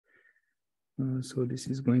So this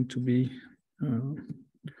is going to be on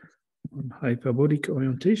hyperbolic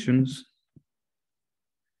orientations.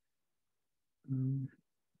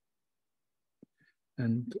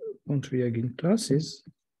 And Pontryagin classes.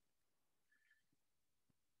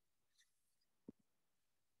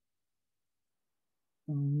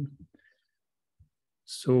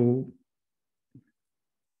 So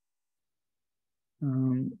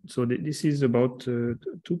this is about 2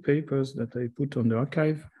 papers that I put on the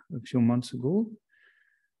archive a few months ago,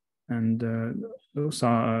 and those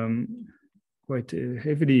are quite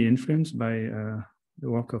heavily influenced by the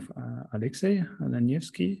work of Alexei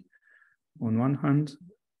Alanievsky on one hand,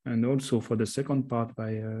 and also for the second part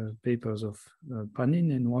by papers of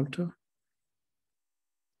Panin and Walter.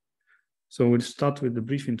 So we'll start with the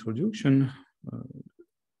brief introduction.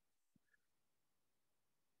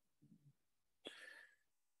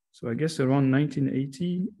 So I guess around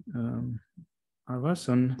 1980,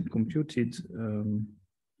 Haution computed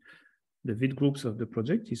the Witt groups of the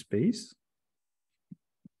projective space.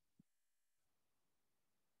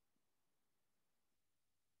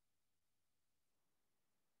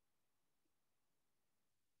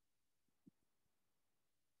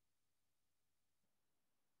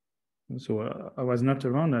 So I was not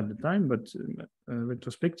around at the time, but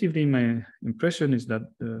retrospectively, my impression is that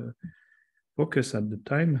the focus at the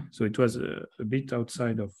time, so it was a bit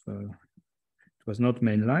outside of, it was not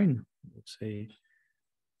mainline, I would say.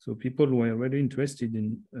 So people were really interested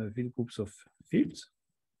in Witt groups of fields.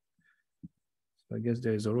 So I guess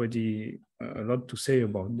there is already a lot to say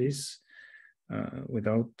about this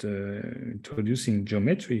without introducing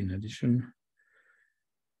geometry in addition.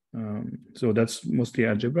 So that's mostly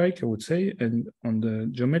algebraic, I would say. And on the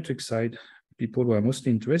geometric side, people were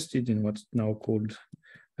mostly interested in what's now called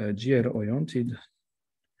GR-oriented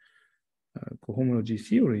cohomology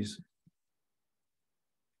theories.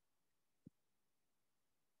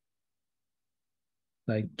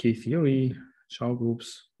 Like K-theory, Schau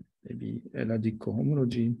groups, maybe L-adic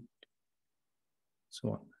cohomology,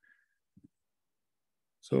 so on.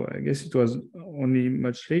 So I guess it was only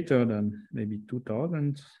much later than maybe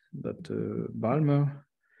 2000 that Balmer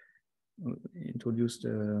introduced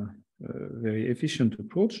a very efficient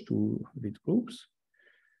approach to Witt groups.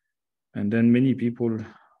 And then many people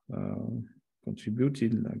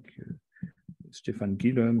contributed, like Stefan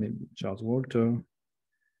Giller, maybe Charles Walter,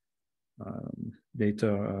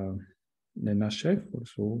 later Lena Scheff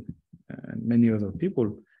also, and many other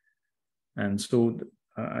people. And so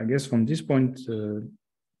I guess from this point,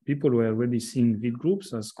 people were already seeing Witt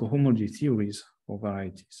groups as cohomology theories for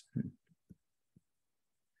varieties.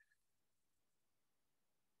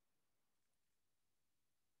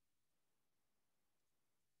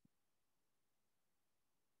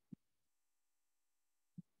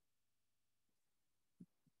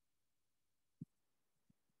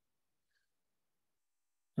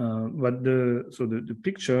 But the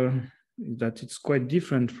picture is that it's quite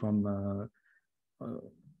different from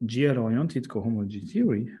GR-oriented cohomology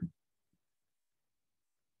theory.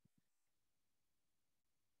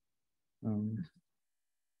 So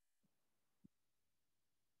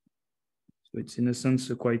it's in a sense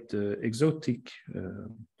a quite exotic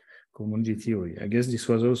cohomology theory. I guess this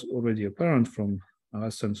was also already apparent from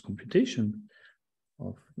Haution's computation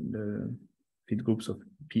of the Witt groups of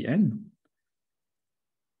Pn.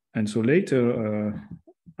 And so later,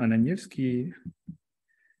 Alanievsky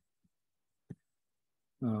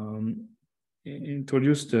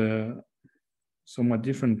introduced a somewhat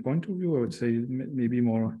different point of view, I would say maybe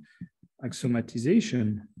more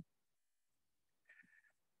axiomatization.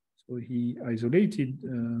 So he isolated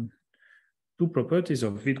 2 properties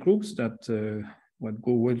of Witt groups that would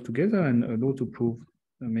go well together and allow to prove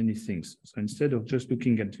many things. So instead of just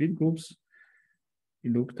looking at Witt groups, he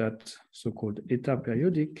looked at so-called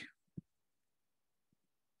eta-periodic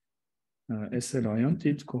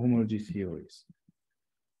SL-oriented cohomology theories.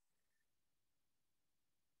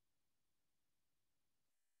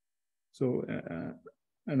 So,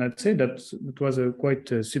 and I'd say that it was a quite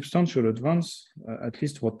substantial advance, at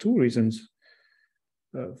least for 2 reasons.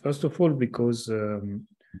 First of all, because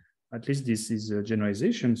at least this is a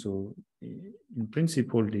generalization. So in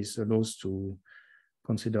principle, this allows to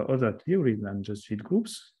consider other theories than just Witt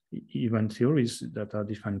groups, even theories that are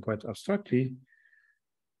defined quite abstractly.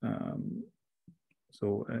 And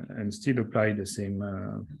still apply the same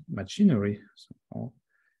machinery. So,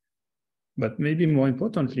 but maybe more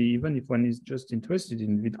importantly, even if one is just interested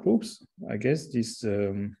in Witt groups, I guess this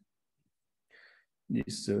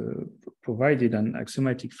provided an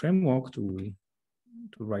axiomatic framework to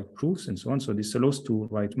write proofs and so on. So this allows to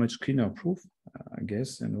write much cleaner proof, I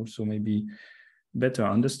guess, and also maybe better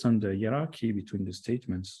understand the hierarchy between the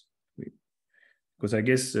statements. Because I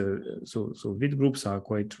guess, so with groups are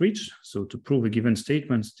quite rich. So to prove a given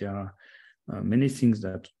statement, there are many things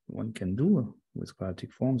that one can do with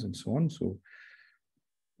quadratic forms and so on. So,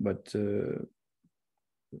 but,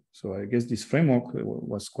 so I guess this framework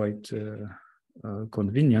was quite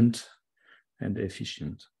convenient and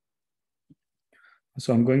efficient.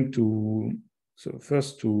 So I'm going to, so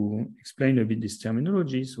first to explain a bit this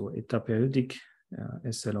terminology. So eta-periodic,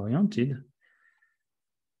 SL-oriented.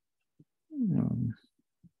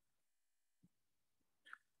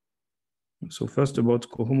 So first about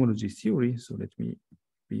cohomology theory. So let me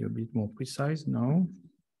be a bit more precise now.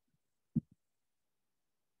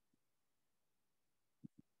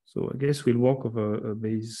 So I guess we'll work over a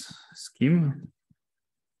base scheme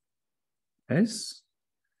S.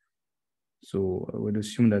 So I would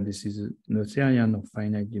assume that this is a Noetherian of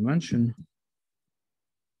finite dimension.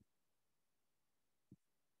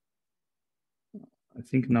 I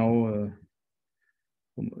think now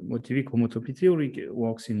motivic homotopy theory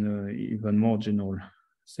works in an even more general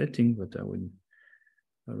setting, but I will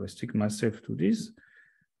restrict myself to this.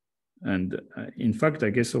 And in fact, I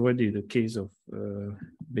guess already the case of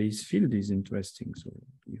base field is interesting. So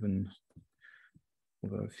even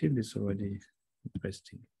over field is already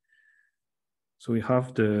interesting. So we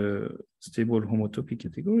have the stable homotopy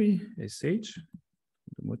category, SH,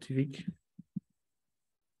 the motivic.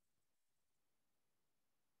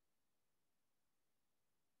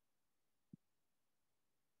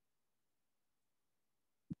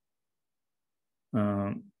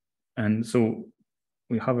 And so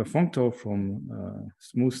we have a functor from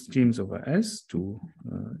smooth schemes over S to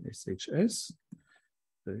SHS.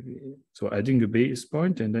 So adding a base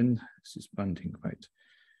point and then suspending, right?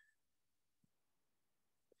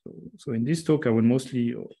 So in this talk, I will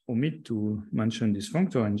mostly omit to mention this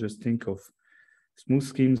functor and just think of smooth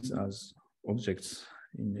schemes as objects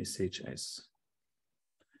in SHS.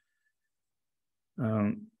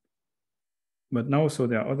 But now, so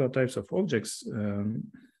there are other types of objects,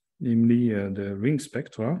 namely the ring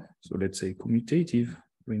spectra. So let's say commutative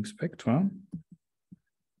ring spectra.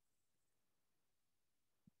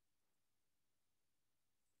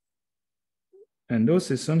 And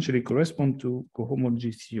those essentially correspond to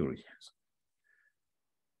cohomology theory.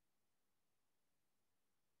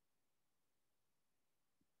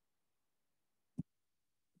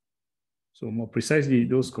 So more precisely,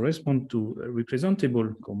 those correspond to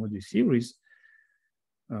representable cohomology theories.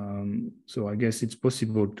 So I guess it's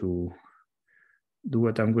possible to do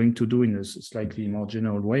what I'm going to do in a slightly more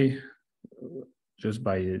general way, just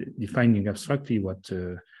by defining abstractly what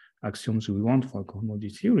axioms we want for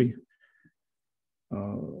cohomology theory.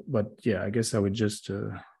 But yeah, I guess I would just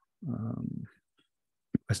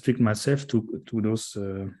restrict myself to those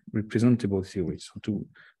representable theories. So to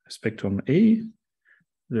spectrum A,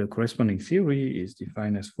 the corresponding theory is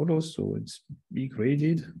defined as follows. So it's B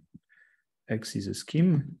graded. X is a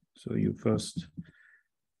scheme. So you first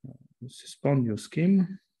suspend your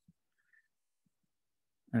scheme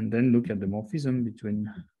and then look at the morphism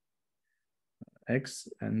between X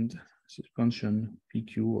and suspension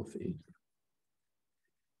PQ of A.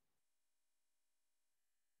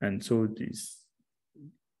 And so this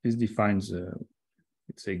defines,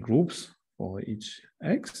 let's say, groups for each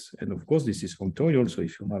X. And of course, this is functorial. So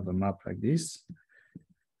if you have a map like this,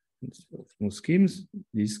 instead of no schemes,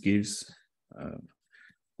 this gives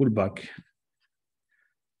pullback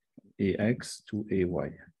AX to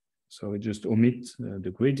AY. So I just omit the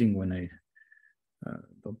grading when I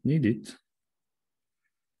don't need it.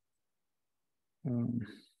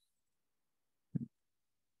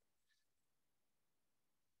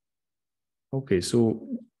 Okay,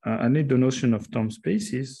 so I need the notion of term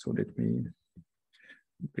spaces. So let me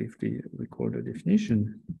briefly recall the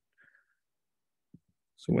definition.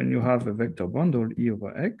 So when you have a vector bundle E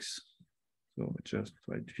over X, so just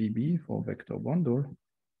write VB for vector bundle.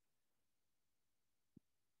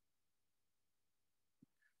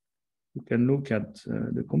 You can look at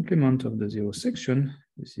the complement of the zero section.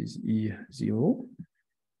 This is E0.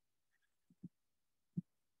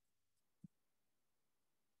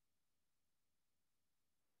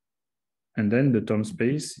 And then the term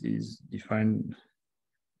space is defined,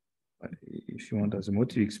 if you want, as a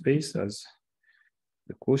motivic space as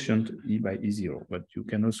the quotient E by E0. But you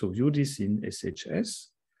can also view this in SHS.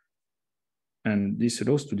 And this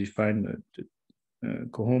allows to define the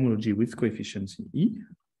cohomology with coefficients in E,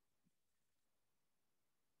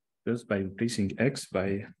 just by replacing X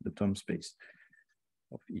by the term space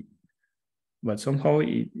of E. But somehow,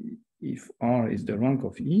 if R is the rank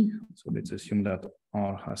of E, so let's assume that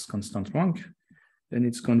R has constant rank, then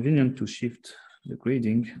it's convenient to shift the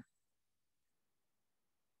grading.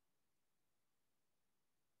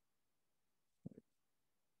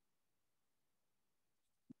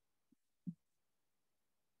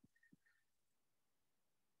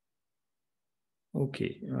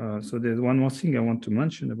 Okay, so there's one more thing I want to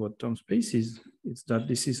mention about term spaces. It's that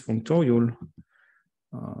this is functorial,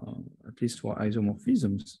 at least for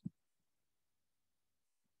isomorphisms.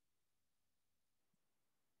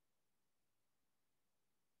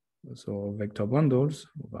 So vector bundles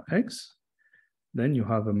over X. Then you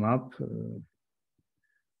have a map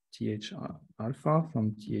TH alpha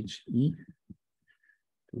from THE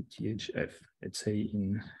to THF, let's say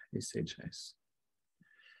in SHS.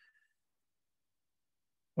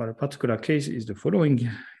 Well, a particular case is the following.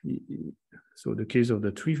 So the case of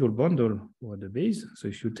the trivial bundle over the base. So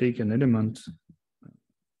if you take an element,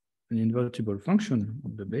 an invertible function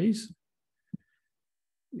of the base,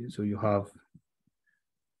 so you have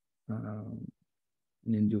an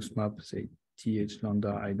induced map, say TH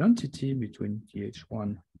lambda identity between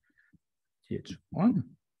TH1, TH1.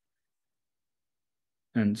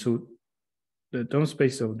 And so the term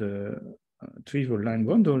space of the trivial line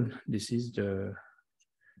bundle, this is the,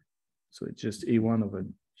 so it's just A1 over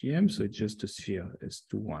GM, so it's just a sphere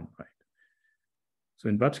S21, right? So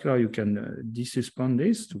in particular, you can desuspend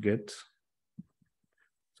this to get,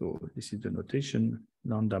 so this is the notation,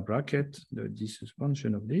 lambda bracket, the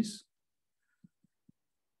desuspension of this.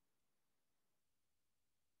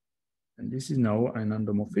 And this is now an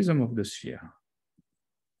endomorphism of the sphere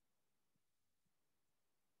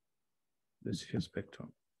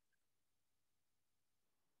spectrum.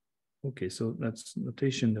 Okay, so that's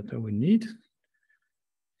notation that I will need.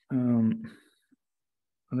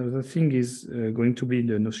 Another thing is going to be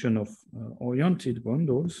the notion of oriented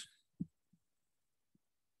bundles.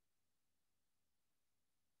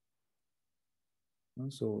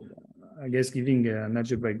 So I guess giving an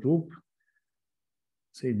algebraic group,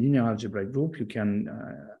 say linear algebraic group, you can,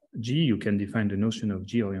 you can define the notion of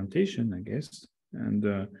G orientation, I guess.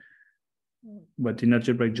 And but in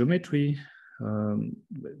algebraic geometry,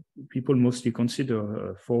 people mostly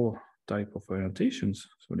consider 4 types of orientations.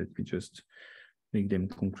 So let me just make them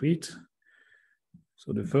concrete.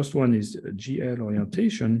 So the first one is GL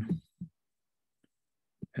orientation.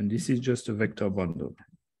 And this is just a vector bundle.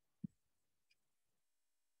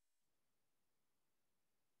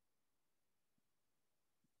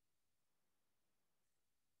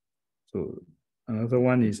 So another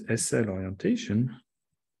one is SL orientation.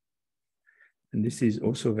 And this is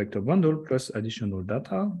also a vector bundle plus additional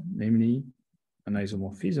data, namely an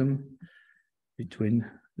isomorphism between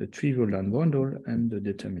the trivial line bundle and the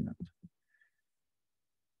determinant.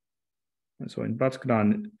 And so in particular,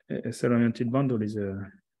 an SL-oriented bundle is a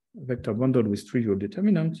vector bundle with trivial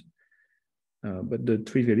determinant, but the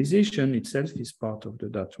trivialization itself is part of the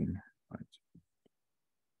datum. Right?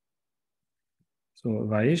 So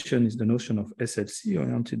variation is the notion of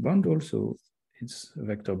SLC-oriented bundle. So it's a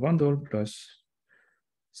vector bundle plus,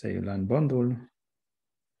 say, a line bundle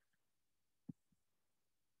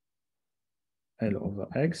L over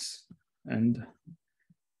X and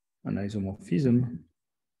an isomorphism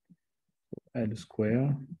L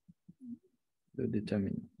square, the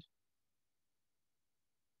determinant.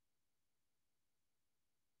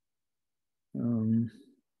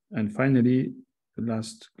 And finally, the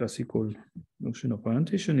last classical notion of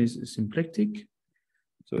orientation is symplectic.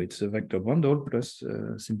 So it's a vector bundle plus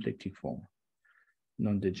symplectic form,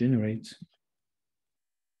 non-degenerate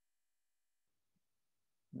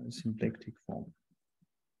symplectic form.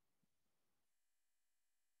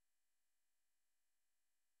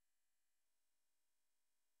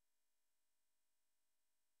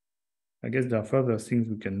 I guess there are further things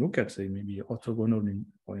we can look at, say maybe orthogonal in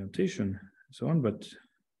orientation and so on, but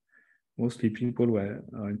mostly people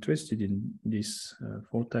are interested in these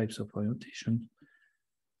 4 types of orientation.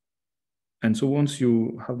 And so once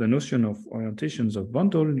you have the notion of orientations of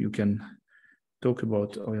bundle, you can talk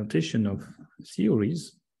about orientation of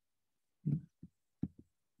theories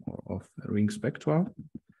or of ring spectra.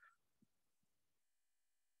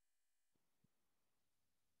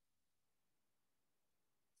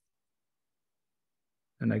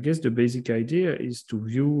 And I guess the basic idea is to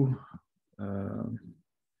view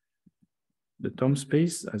the term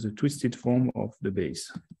space as a twisted form of the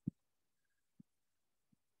base.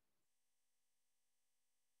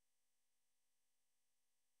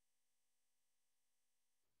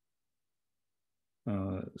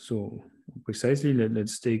 So precisely,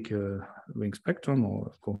 let's take a ring spectrum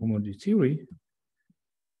or cohomology theory.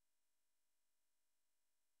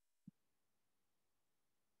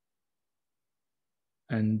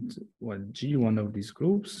 And well, G, one of these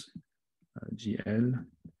groups, GL,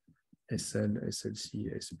 SL, SLC,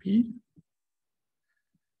 SP.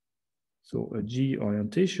 So a G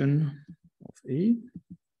orientation of A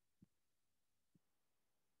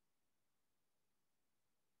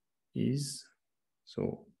is,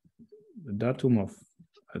 so the datum of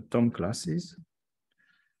atom classes,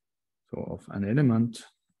 so of an element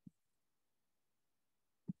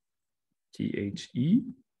THE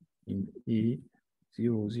in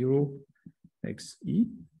E00XE.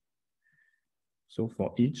 So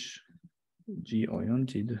for each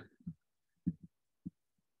G-oriented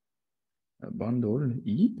bundle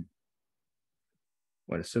E,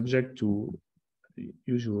 well, subject to the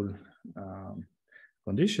usual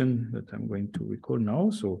condition that I'm going to recall now.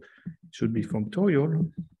 So it should be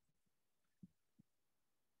functorial.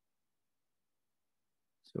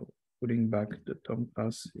 So putting back the Tom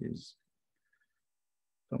class is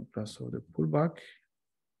Tom class of the pullback.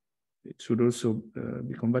 It should also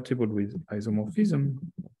be compatible with isomorphism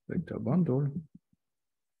vector bundle.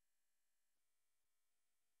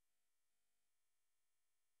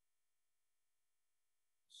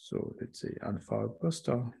 So let's say alpha upper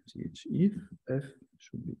star THE, F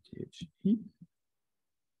should be THE.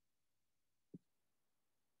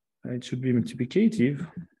 It should be multiplicative.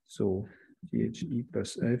 So THE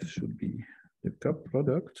plus F should be the top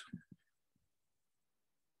product.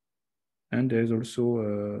 And there's also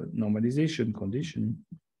a normalization condition.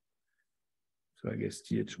 So I guess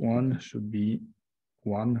TH1 should be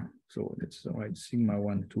 1. So let's write sigma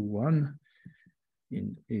 1 to 1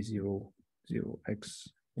 in A0,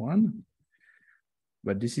 0x1.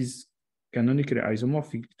 But this is canonically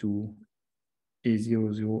isomorphic to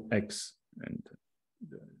A00x. And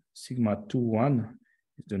the sigma 2, 1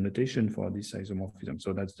 is the notation for this isomorphism.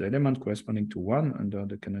 So that's the element corresponding to 1 under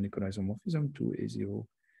the canonical isomorphism to A0,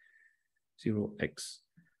 0x.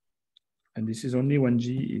 And this is only when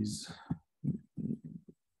G is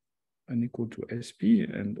unequal to SP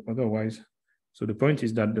and otherwise. So the point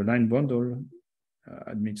is that the line bundle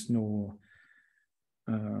admits no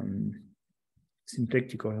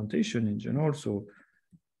symplectic orientation in general. So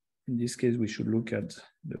in this case, we should look at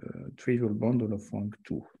the trivial bundle of rank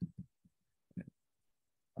 2.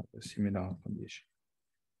 A similar condition.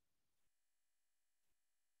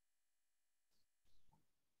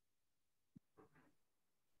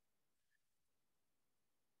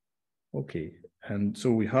 Okay, and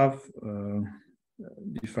so we have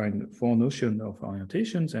defined 4 notions of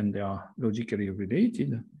orientations, and they are logically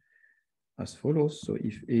related as follows. So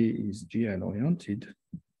if A is GL oriented,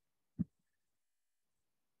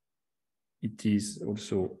 it is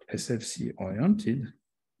also SFC oriented.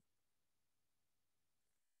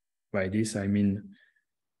 By this, I mean,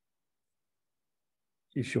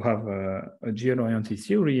 if you have a GL-oriented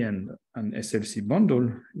theory and an SLC bundle,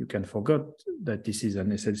 you can forget that this is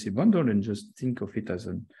an SLC bundle and just think of it as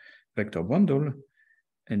a vector bundle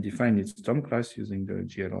and define its Tom class using the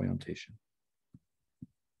GL orientation.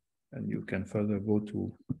 And you can further go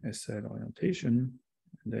to SL orientation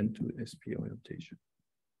and then to SP orientation.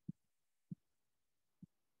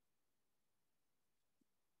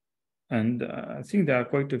 And I think there are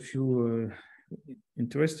quite a few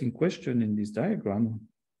interesting questions in this diagram.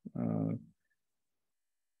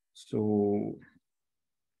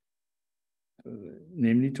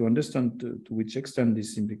 Namely to understand to which extent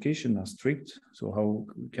these implications are strict. So how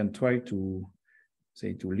we can try to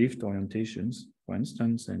say to lift orientations, for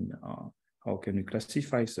instance, and how can we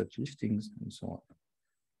classify such liftings and so on.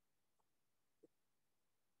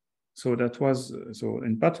 So that was, so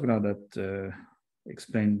in particular that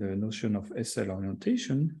explained the notion of SL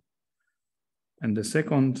orientation. And the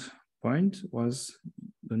second point was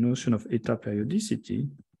the notion of eta-periodicity.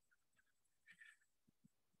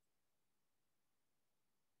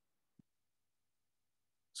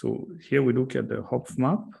 So here we look at the Hopf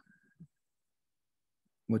map,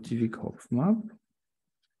 motivic Hopf map.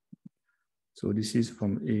 So this is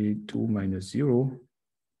from A2 minus 0,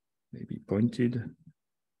 maybe pointed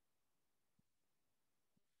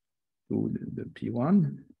to the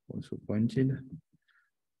P1, also pointed.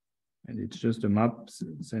 And it's just a map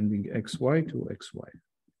sending XY to XY.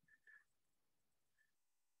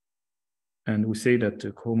 And we say that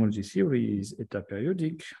the cohomology theory is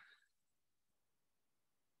eta-periodic.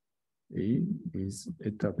 A is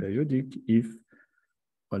eta-periodic if,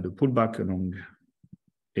 well, the pullback along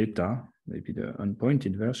eta, maybe the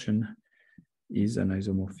unpointed version, is an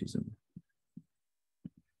isomorphism.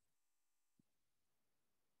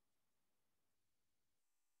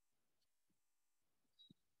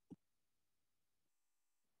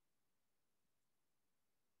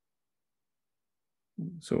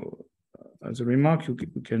 So as a remark, you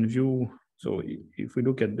can view So if we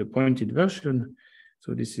look at the pointed version,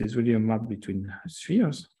 so this is really a map between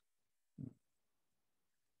spheres,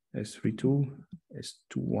 S32,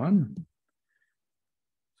 S21.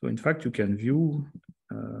 So in fact, you can view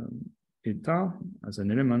eta as an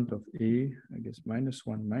element of A, I guess,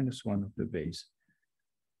 -1 of the base.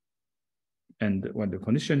 And well, the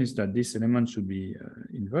condition is that this element should be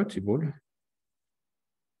invertible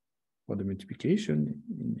for the multiplication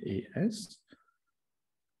in AS.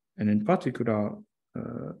 And in particular,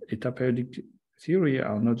 eta-periodic theory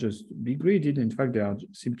are not just B-graded, in fact, they are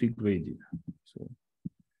simply graded. So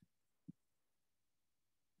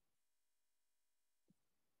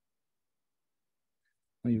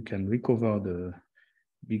you can recover the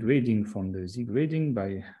B grading from the Z grading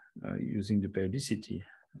by using the periodicity.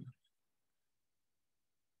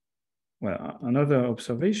 Well, another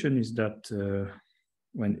observation is that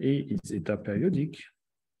when A is eta-periodic,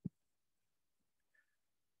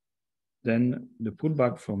 then the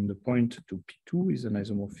pullback from the point to P2 is an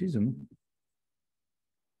isomorphism.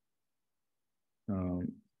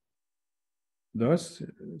 Thus,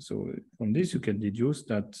 so from this you can deduce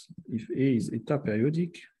that if A is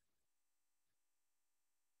eta-periodic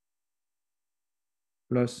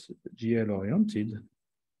plus GL-oriented,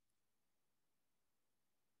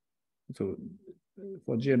 so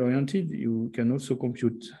for GL-oriented, you can also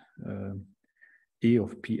compute A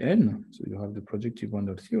of Pn. So you have the projective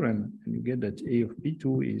bundle theorem, and you get that A of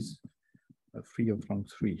P2 is free of rank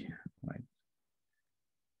 3, right?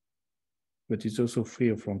 But it's also free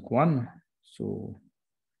of rank 1. So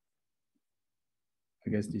I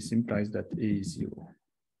guess this implies that A is 0.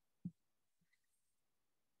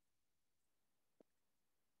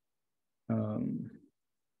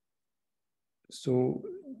 So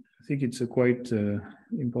I think it's a quite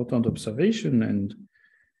important observation, and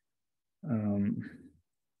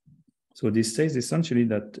so this says essentially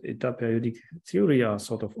that eta-periodic theory are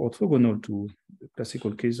sort of orthogonal to the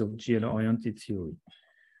classical case of GL-oriented theory.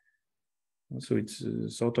 So it's a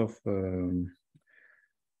sort of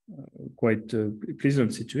quite a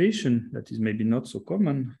pleasant situation that is maybe not so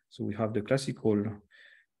common. So we have the classical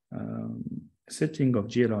setting of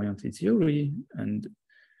GL-oriented theory, and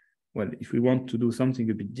well, if we want to do something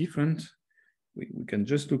a bit different, we can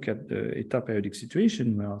just look at the eta-periodic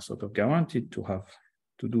situation. We are sort of guaranteed to have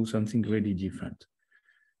to do something really different.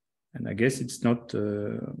 And I guess it's not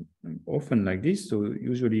often like this. So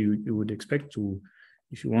usually you would expect to,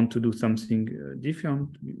 if you want to do something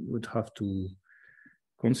different, you would have to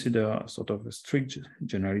consider sort of a strict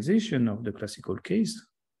generalization of the classical case.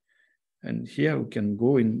 And here we can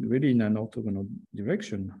go in really in an orthogonal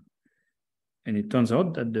direction. And it turns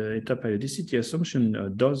out that the eta-periodicity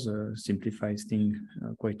assumption does simplify things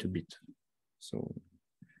quite a bit. So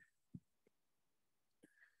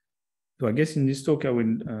I guess in this talk, I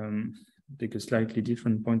will take a slightly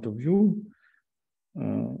different point of view.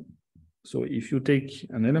 So if you take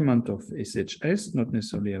an element of SHS, not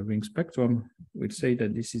necessarily a ring spectrum, we'll say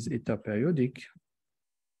that this is eta-periodic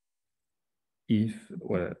if,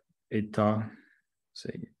 well, eta,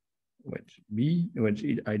 say, wedge B, wedge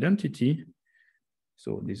identity.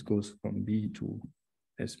 So this goes from B to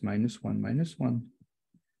S -1 -1.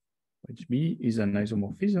 Wedge B is an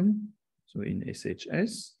isomorphism. So in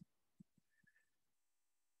SHS.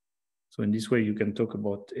 So in this way, you can talk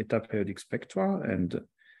about eta-periodic spectra, and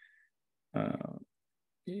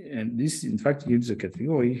this, in fact, gives a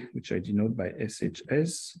category which I denote by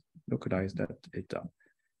SHS, localized at eta.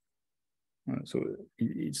 So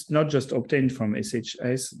it's not just obtained from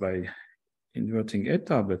SHS by inverting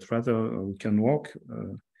eta, but rather we can work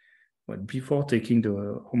before taking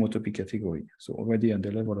the homotopy category. So already at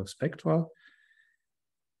the level of spectra,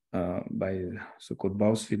 by so-called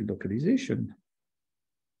Bauer's field localization.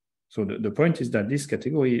 So the point is that this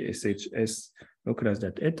category, SHS localized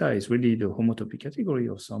at eta, is really the homotopy category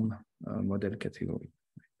of some model category.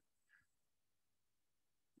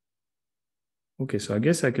 Okay, so I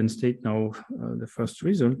guess I can state now the first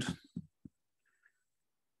result.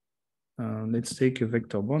 Let's take a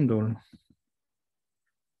vector bundle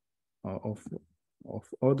of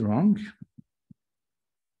odd rank.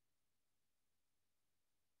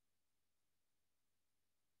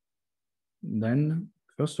 Then,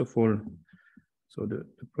 first of all, so the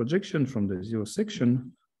projection from the zero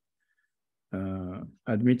section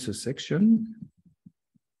admits a section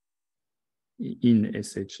in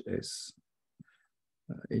SHS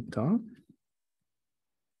eta.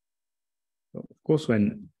 So of course,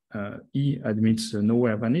 when E admits a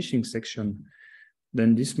nowhere vanishing section,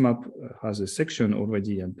 then this map has a section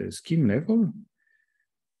already at the scheme level.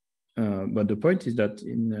 But the point is that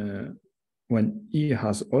when E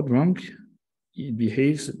has odd rank, it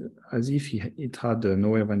behaves as if it had a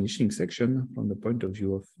nowhere vanishing section from the point of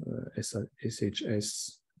view of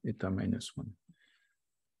SHS eta minus 1.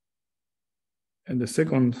 And the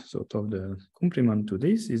second sort of the complement to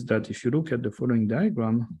this is that if you look at the following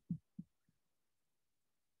diagram,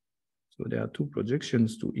 so there are two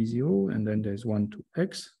projections to E0 and then there's one to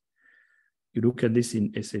X. You look at this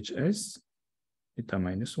in SHS, eta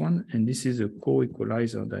minus 1, and this is a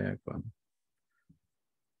co-equalizer diagram.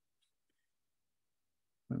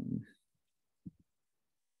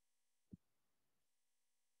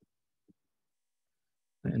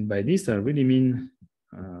 And by this, I really mean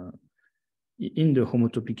in the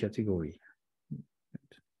homotopy category.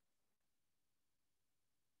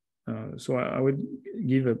 So I would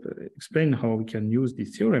explain how we can use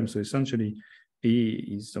this theorem. So essentially, A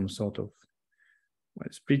is some sort of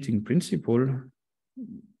splitting principle,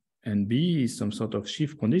 and B is some sort of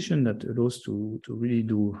Schiff condition that allows to really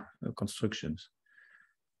do constructions.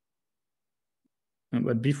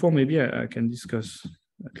 But before, maybe I can discuss,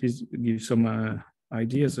 at least give some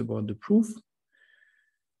ideas about the proof.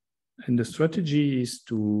 And the strategy is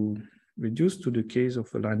to reduce to the case of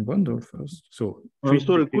a line bundle first. So I'm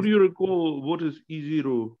sorry, could you recall what is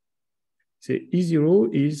E0? Say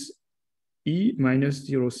E0 is E minus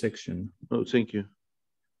 0 section. Oh, thank you.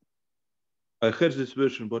 I heard this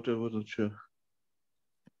version, but I wasn't sure.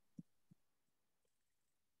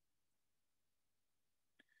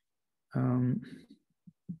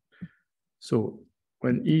 So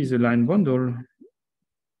when E is a line bundle,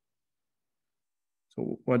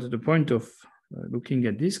 so what's the point of looking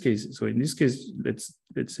at this case? So in this case, let's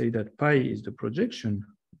say that pi is the projection.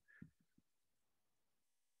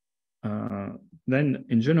 Then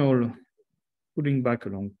in general, pulling back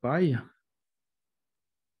along pi,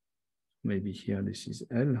 maybe here this is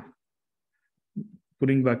L,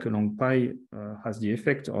 pulling back along pi has the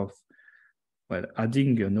effect of, well,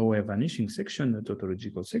 adding a nowhere vanishing section, a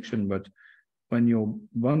tautological section, but when your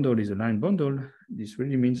bundle is a line bundle, this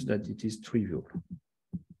really means that it is trivial.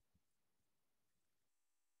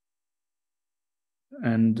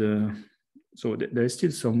 And so there's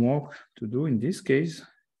still some work to do in this case.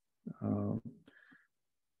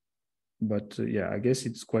 But yeah, I guess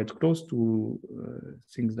it's quite close to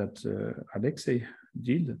things that Alexei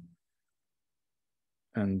did.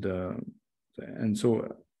 And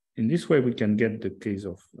so in this way, we can get the case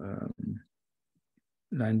of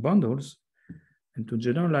line bundles. And to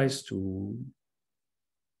generalize to,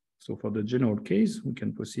 so for the general case, we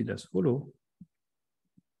can proceed as follow.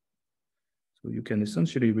 So you can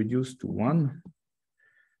essentially reduce to 1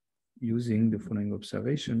 using the following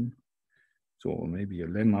observation. So maybe a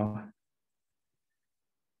lemma.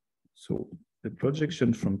 So the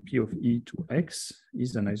projection from P of E to X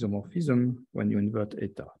is an isomorphism when you invert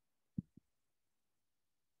eta.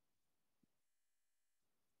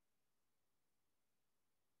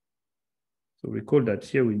 So recall that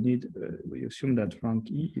here we assume that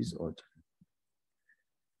rank E is odd.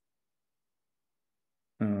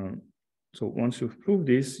 So once you've proved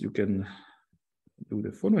this, you can do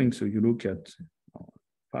the following. So you look at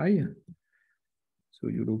pi. So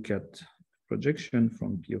you look at projection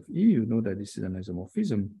from P of E, you know that this is an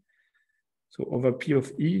isomorphism. So over P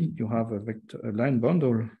of E, you have a line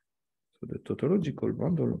bundle, so the tautological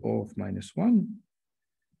bundle O of -1.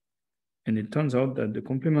 And it turns out that the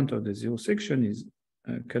complement of the 0 section is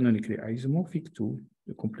canonically isomorphic to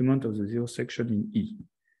the complement of the 0 section in E.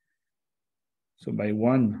 So by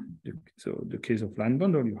 1, so the case of line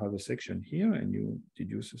bundle, you have a section here and you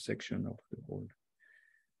deduce a section of the whole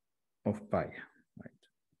of pi, right?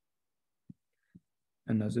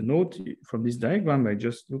 And as a note from this diagram, by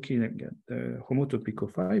just looking at the homotopy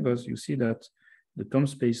cofibers, you see that the term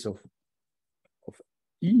space of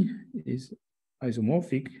E is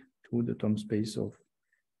isomorphic to the term space of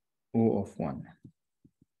O of 1,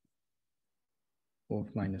 O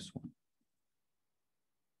of -1.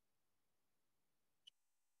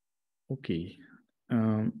 Okay,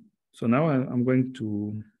 so now I'm going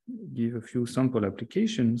to give a few sample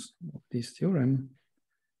applications of this theorem.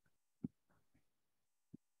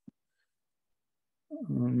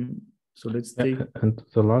 So let's take. And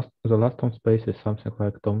the last term space is something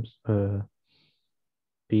like terms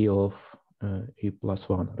P of E plus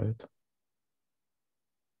 1, right?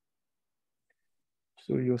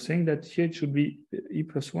 So you're saying that here it should be E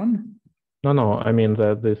plus 1? No, I mean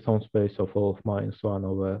that the term space of O of -1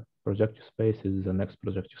 over projective space is the next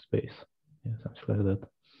projective space. Yeah, something like that.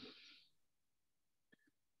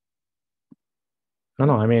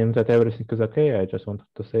 No, I mean that everything is okay. I just wanted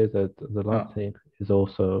to say that the last thing is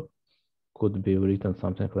also could be written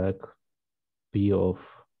something like P of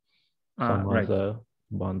some other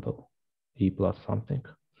bundle, E plus something.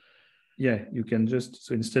 Yeah, you can just,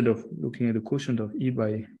 so instead of looking at the quotient of E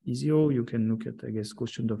by E0, you can look at, I guess,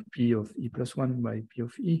 quotient of P of E plus 1 by P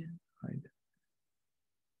of E, right?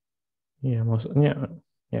 Yeah,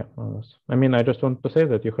 almost. I mean, I just want to say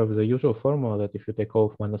that you have the usual formula that if you take O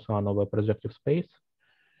of minus 1 over projective space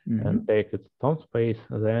and take its Thom space,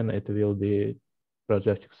 then it will be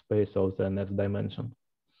projective space of the next dimension.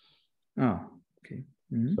 Ah, okay.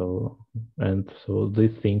 So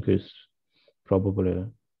this thing is probably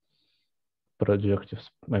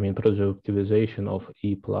projectivization of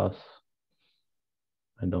E plus,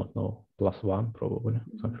 I don't know, plus 1 probably,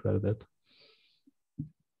 something like that.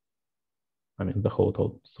 I mean, the whole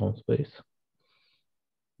Thom space.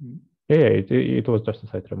 Yeah, it was just a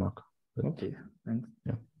side remark. But, okay, thanks.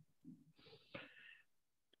 Yeah.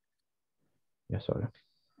 Yeah, sorry.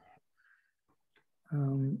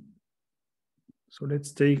 So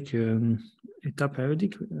let's take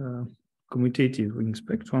eta-periodic commutative ring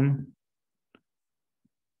spectrum.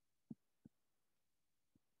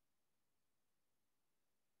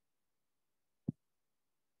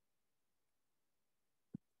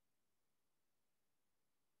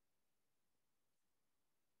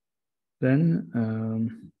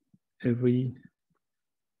 Then every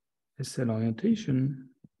SL orientation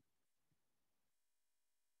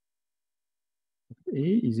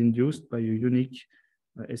A is induced by a unique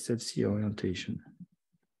SLC orientation.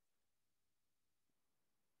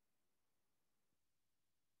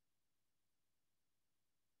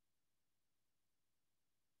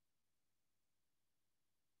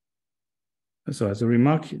 So as a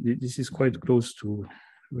remark, this is quite close to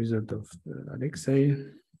the result of Alexei.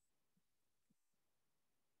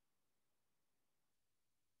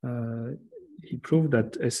 He proved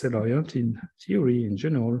that SL-oriented theory in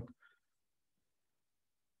general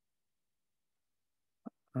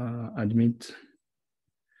admit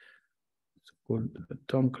so-called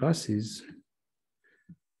Thom classes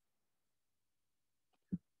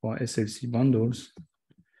for SLC bundles.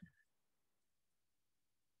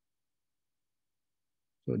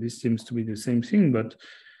 So this seems to be the same thing, but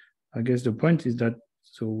I guess the point is that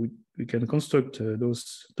so we can construct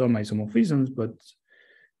those Thom isomorphisms, but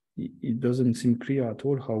it doesn't seem clear at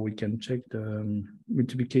all how we can check the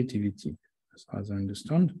multiplicativity, as far as I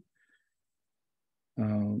understand.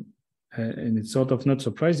 And it's sort of not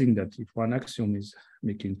surprising that if one axiom is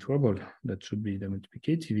making trouble, that should be the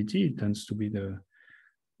multiplicativity. It tends to be the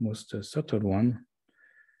most subtle one.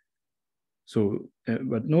 So,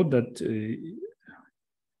 but note that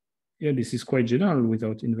yeah, this is quite general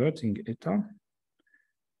without inverting eta.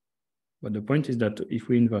 But the point is that if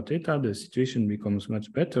we invert eta, the situation becomes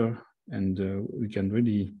much better, and we can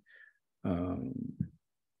really,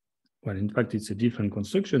 well, in fact, it's a different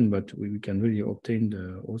construction, but we can really obtain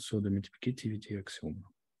also the multiplicativity axiom.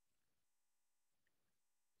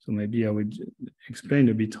 So maybe I would explain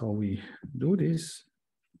a bit how we do this.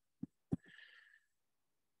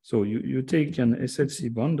 So you take an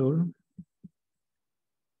SLC bundle.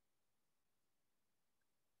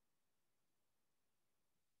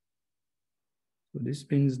 So this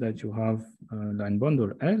means that you have a line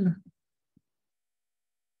bundle L,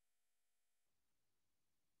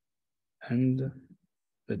 and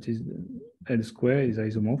that is L square is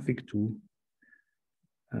isomorphic to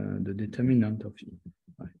the determinant of E,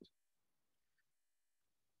 right?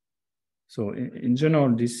 So in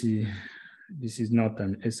general, this is not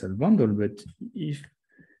an SL bundle, but if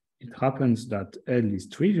it happens that L is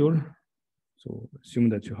trivial, so assume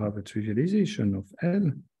that you have a trivialization of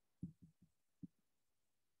L,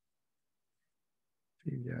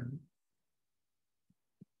 trivial.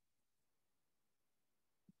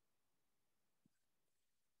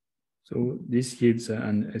 So this yields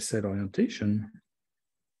an SL orientation,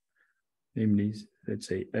 namely, let's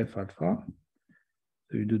say F alpha.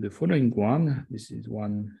 So you do the following one. This is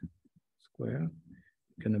 1 square.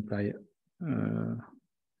 You can apply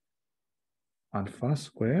alpha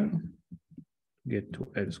square to get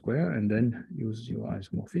to L square, and then use your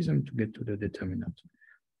isomorphism to get to the determinant.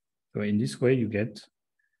 So in this way, you get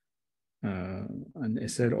an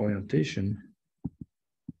SL orientation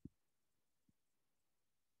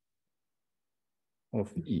of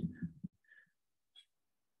E.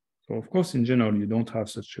 So of course, in general, you don't have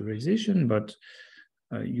such a realization, but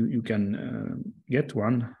you can get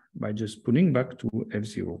one by just pulling back to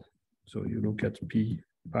F0. So you look at P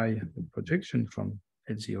by the projection from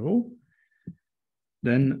L0,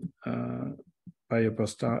 then pi upper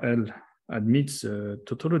star L admits a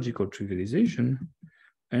tautological trivialization,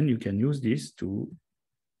 and you can use this to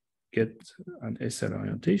get an SL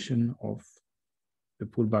orientation of the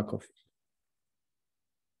pullback of E.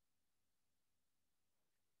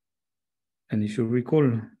 And if you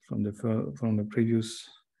recall from the previous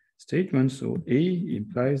statement, so A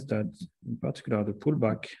implies that in particular the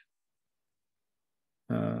pullback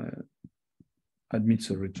admits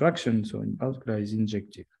a retraction, so in particular is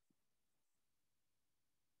injective.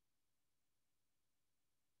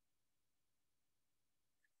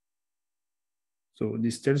 So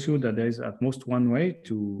this tells you that there is at most one way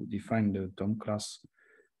to define the Thom class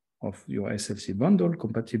of your SLC bundle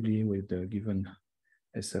compatibly with the given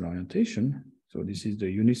SL orientation. So this is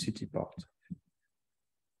the unicity part.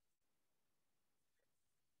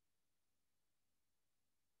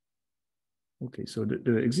 Okay, so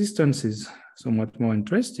the existence is somewhat more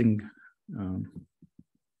interesting.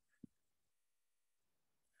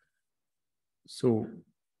 So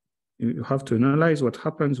you have to analyze what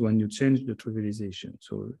happens when you change the trivialization.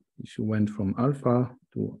 So if you went from alpha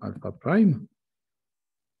to alpha prime,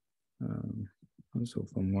 also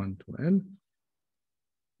from 1 to L,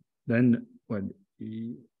 then well,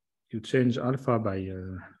 you change alpha by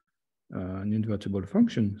an invertible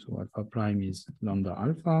function. So alpha prime is lambda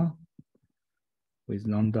alpha, with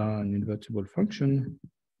lambda an invertible function.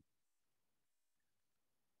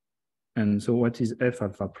 And so what is f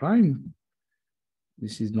alpha prime?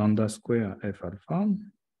 This is lambda square f alpha.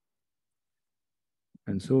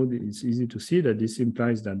 And so it's easy to see that this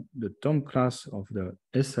implies that the Thom class of the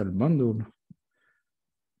SL bundle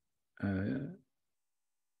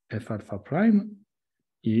f alpha prime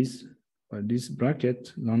is this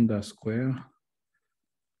bracket lambda square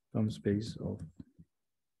Thom space of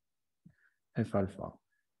f alpha.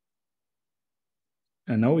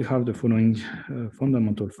 And now we have the following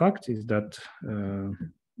fundamental fact is that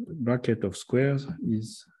bracket of squares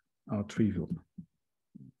are trivial.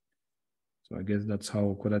 So I guess that's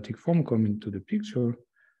how quadratic form come into the picture.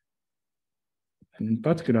 And in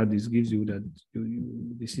particular, this gives you that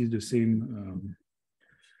this is the same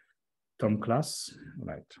Thom class,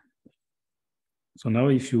 right? So now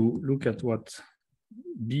if you look at what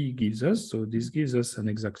B gives us, so this gives us an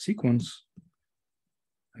exact sequence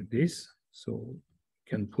like this. So you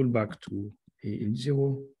can pull back to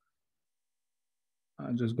A0.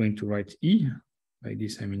 I'm just going to write E. By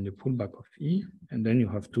this, I mean the pullback of E. And then you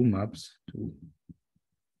have two maps to.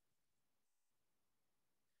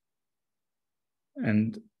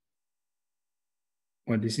 And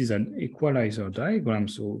well, this is an equalizer diagram.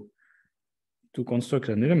 So to construct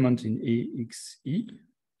an element in AXE,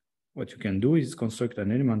 what you can do is construct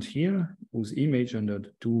an element here whose image under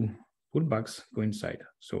the two pullbacks coincide.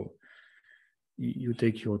 So you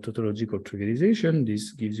take your tautological trivialization.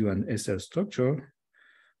 This gives you an SL structure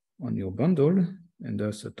on your bundle and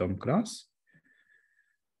thus a Thom class.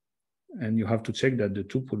 And you have to check that the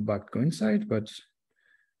two pullbacks coincide. But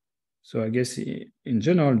so I guess in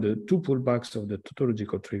general, the two pullbacks of the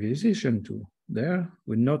tautological trivialization to there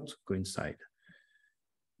will not coincide.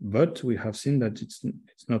 But we have seen that it's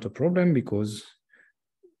not a problem because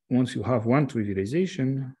once you have one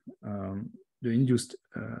trivialization, the induced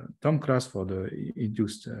Thom class for the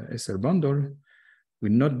induced SL bundle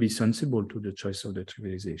will not be sensible to the choice of the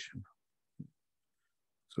trivialization.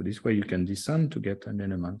 So this way you can descend to get an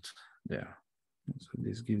element there. So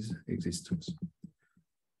this gives existence.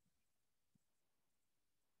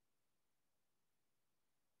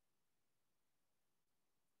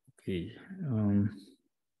 Okay.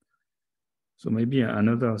 So maybe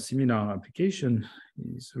another similar application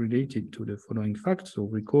is related to the following fact. So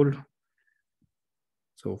recall,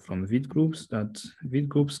 so from Witt groups, that Witt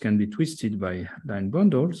groups can be twisted by line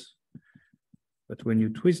bundles, but when you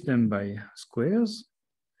twist them by squares,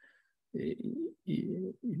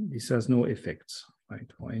 this has no effects,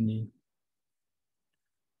 right, for any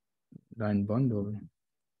line bundle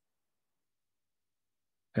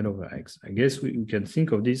L over X. I guess we can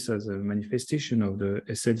think of this as a manifestation of the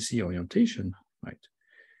SLC orientation, right?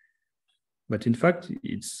 But in fact,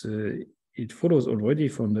 it follows already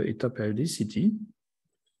from the eta-periodicity.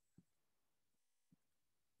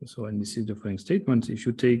 So, and this is the following statement. If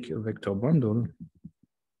you take a vector bundle,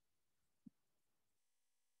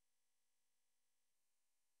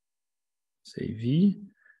 say V,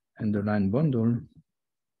 and the line bundle,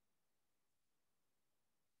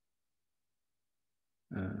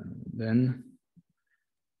 then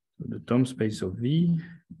the Thom space of V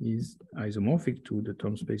is isomorphic to the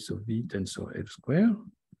Thom space of V tensor L square.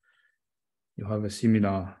 You have a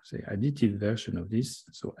similar, say, additive version of this.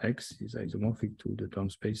 So X is isomorphic to the Thom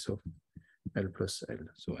space of L plus L.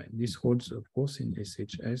 So this holds, of course, in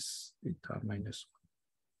SHS eta minus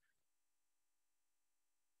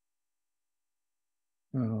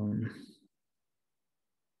 1.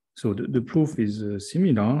 So the proof is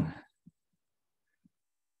similar.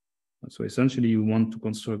 So essentially, you want to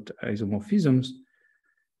construct isomorphisms.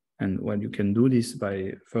 And well, you can do this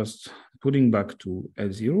by first putting back to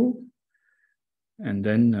L0, and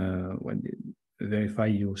then verify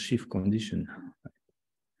your shift condition.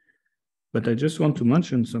 But I just want to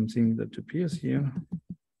mention something that appears here.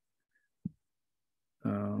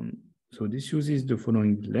 So this uses the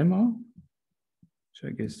following lemma, which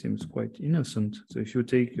I guess seems quite innocent. So if you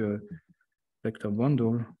take a vector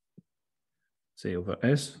bundle, say over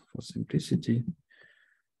S for simplicity,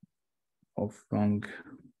 of rank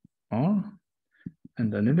R,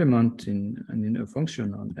 and an element in a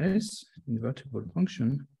function on S, invertible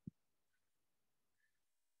function,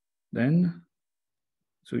 then,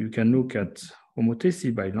 so you can look at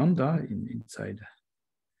homotopy by lambda inside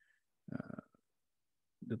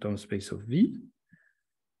the term space of V,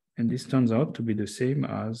 and this turns out to be the same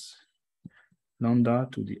as lambda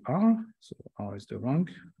to the R, so R is the rank,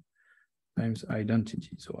 times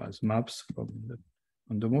identity, so as maps from the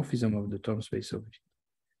endomorphism of the term space of V.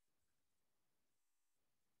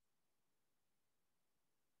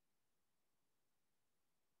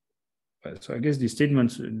 Well, so I guess the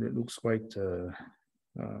statement looks quite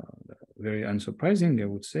very unsurprising, I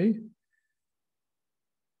would say.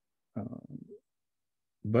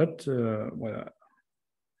 But well,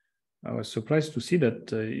 I was surprised to see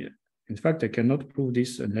that, in fact, I cannot prove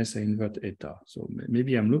this unless I invert eta. So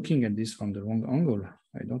maybe I'm looking at this from the wrong angle.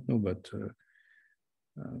 I don't know, but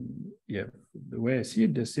yeah, the way I see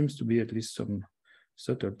it, there seems to be at least some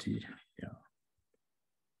subtlety. Yeah.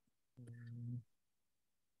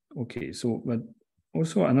 Okay, so but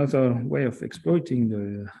also another way of exploiting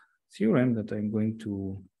the theorem that I'm going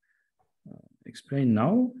to explain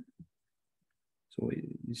now. So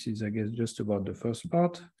this is, I guess, just about the first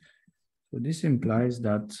part. So this implies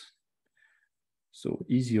that, so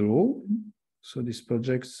E0, so this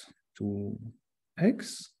projects to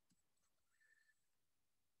X,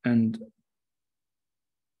 and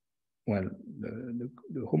well, the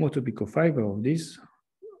homotopy cofiber of this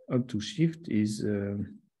up to shift is,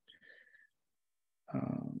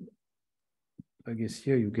 I guess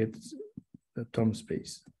here you get the term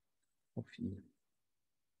space of E.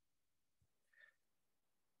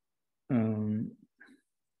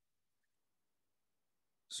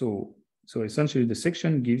 So essentially the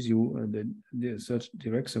section gives you the search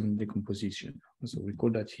direction decomposition. So we call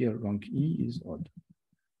that here rank E is odd.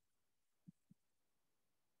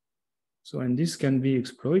 So, and this can be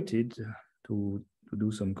exploited to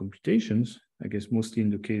do some computations, I guess mostly in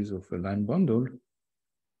the case of a line bundle.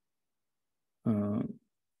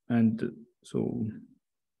 And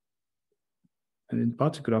in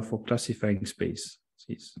particular for classifying space.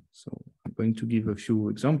 So I'm going to give a few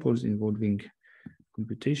examples involving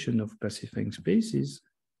computation of classifying spaces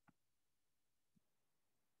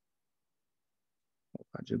of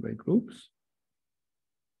algebraic groups.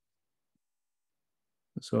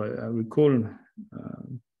 So I recall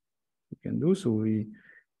we can do, so we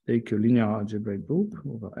take a linear algebraic group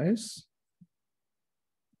over S.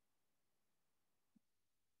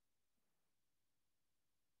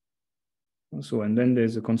 So, and then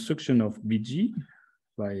there's a construction of BG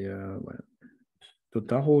by well,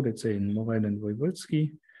 Totaro, let's say in Morel and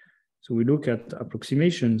Voivodsky. So we look at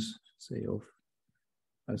approximations, say, of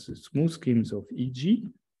as smooth schemes of EG,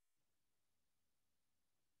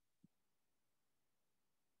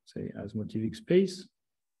 say as motivic space.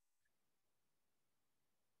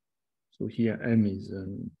 So here M is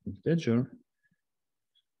an integer.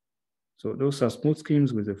 So those are smooth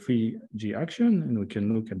schemes with a free G action, and we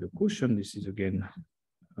can look at the quotient. This is again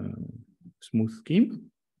a smooth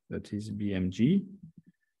scheme that is BMG.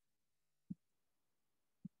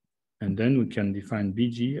 And then we can define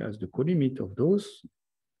BG as the colimit of those,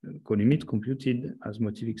 colimit computed as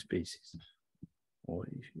motivic spaces. Or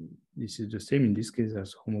this is the same in this case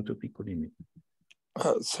as homotopy colimit.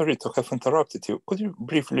 Sorry to have interrupted you. Could you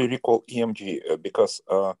briefly recall EMG? Because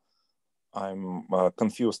I'm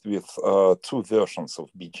confused with two versions of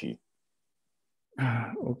BG.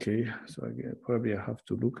 Okay, so probably I have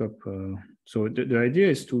to look up. So the idea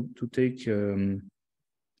is to take,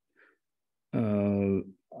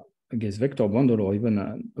 I guess, vector bundle or even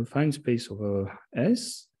a affine space over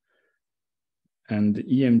S, and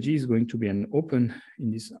EMG is going to be an open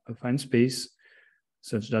in this affine space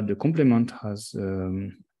such that the complement has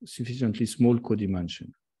sufficiently small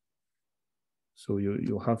codimension. So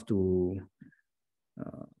you have to,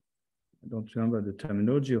 I don't remember the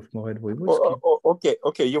terminology of Morel-Voivodsky.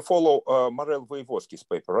 Okay, you follow Morel-Voivodsky's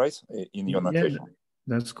paper, right? In your notation. Yeah,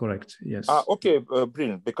 that's correct, yes. Okay,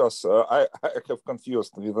 brilliant, because I have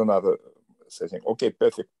confused with another setting. Okay,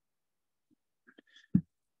 perfect.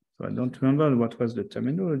 So I don't remember what was the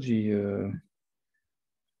terminology,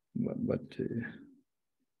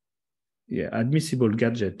 yeah, admissible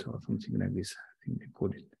gadget or something like this, I think they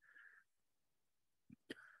called it.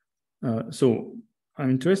 So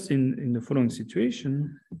I'm interested in the following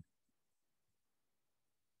situation.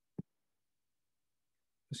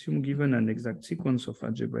 Assume given an exact sequence of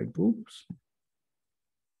algebraic groups.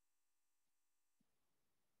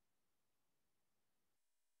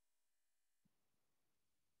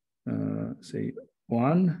 Say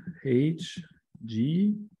 1, H,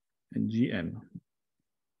 G, and GM.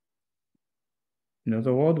 In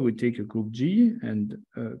other words, we take a group G and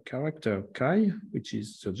a character chi, which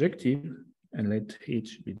is surjective, and let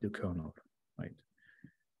H be the kernel, right?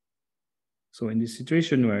 So in this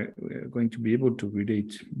situation, we're going to be able to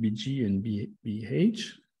relate BG and BH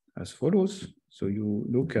as follows. So you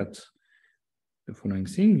look at the following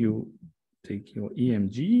thing. You take your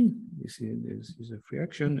EMG, this is a free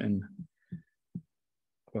action, and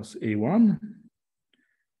cross A1.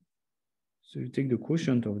 So you take the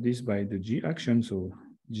quotient of this by the G action. So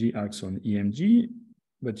G acts on EMG,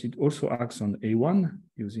 but it also acts on A1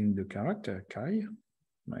 using the character chi,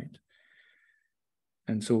 right?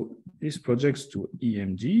 And so this projects to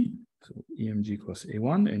EMG, so EMG cross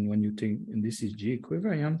A1, and when you take, and this is G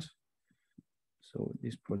equivariant, so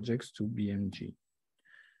this projects to BMG.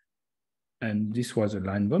 And this was a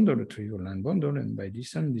line bundle, a trivial line bundle, and by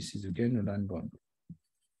this time, this is again a line bundle.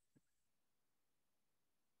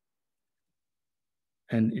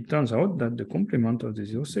 And it turns out that the complement of the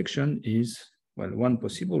zero section is, well, one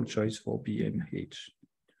possible choice for BMH.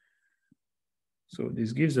 So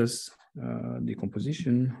this gives us the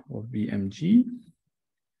composition of BMG,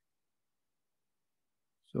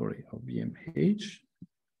 of BMH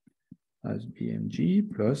as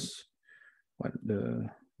BMG plus, well, the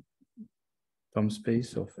Thom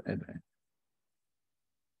space of Ln.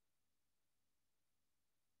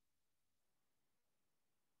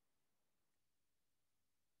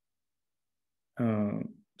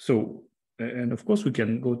 So, and of course we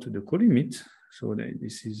can go to the colimit, so that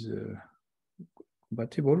this is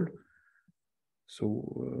compatible. So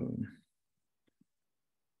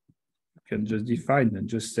you can just define and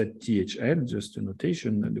just set THL, just a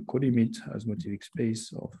notation, and the colimit as motivic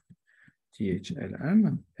space of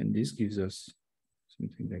THLM, and this gives us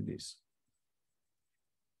something like this.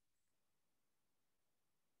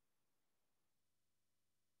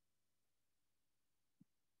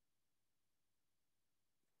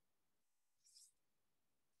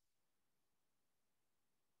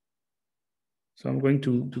 So I'm going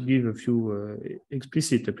to give a few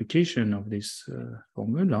explicit application of this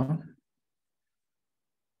formula.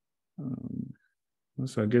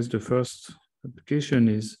 So I guess the first application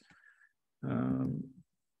is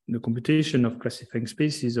the computation of classifying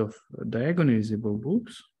spaces of diagonalizable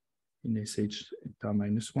groups in SH eta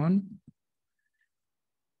 -1.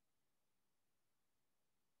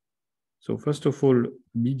 So first of all,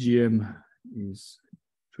 BGM is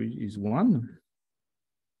 1.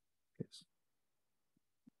 Yes.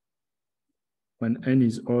 When n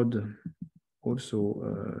is odd, also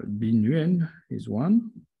B nu n is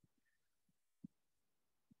 1.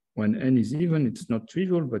 When n is even, it's not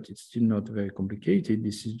trivial, but it's still not very complicated.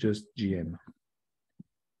 This is just GM.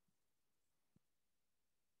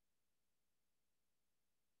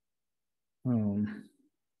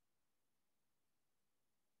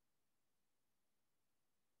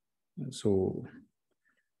 So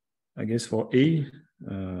I guess for A,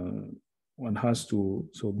 one has to,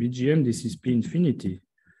 so BGM, this is P infinity.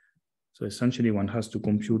 So essentially one has to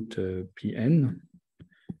compute Pn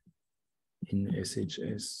in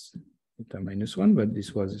SHS eta -1, but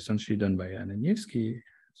this was essentially done by Ananiewski.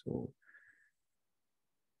 So,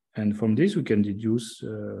 and from this we can deduce,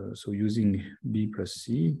 so using B plus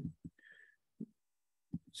C,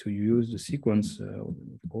 so you use the sequence, of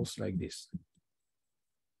course, like this.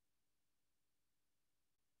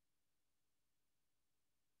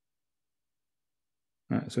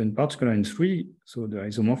 So in particular in 3, so the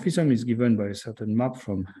isomorphism is given by a certain map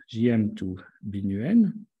from GM to B nu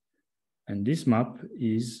n. And this map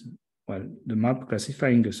is, well, the map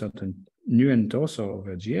classifying a certain nu n torsor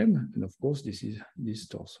over GM. And of course, this is this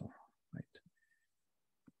torsor, right?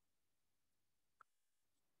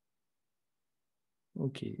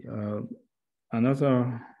 Okay,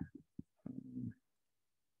 another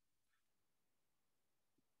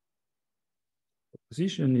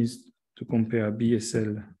proposition is to compare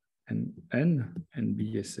BSL and N and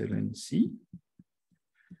BSL and C.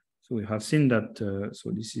 So we have seen that,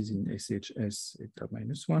 so this is in SHS eta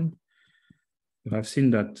 -1. We have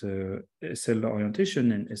seen that SL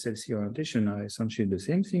orientation and SLC orientation are essentially the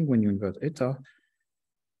same thing when you invert eta.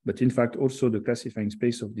 But in fact, also the classifying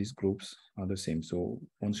space of these groups are the same. So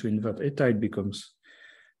once you invert eta, it becomes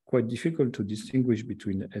quite difficult to distinguish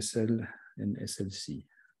between SL and SLC,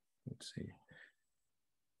 let's say.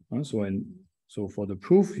 So for the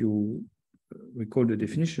proof, you recall the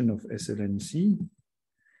definition of SLNC.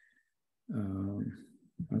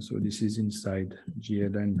 So this is inside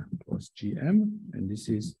GLN plus GM, and this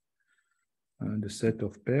is the set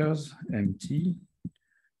of pairs MT,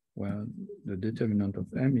 where the determinant of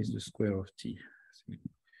M is the square of T.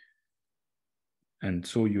 And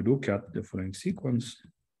so you look at the following sequence: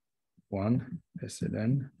 1,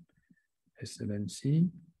 SLN, SLNC,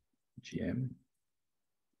 GM.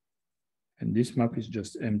 And this map is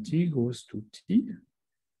just MT goes to T.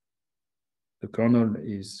 The kernel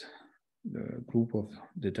is the group of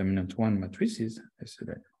determinant 1 matrices,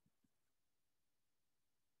 SLN.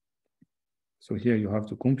 So here you have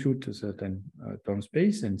to compute a certain term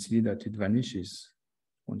space and see that it vanishes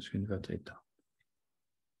once you invert eta.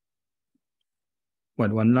 Well,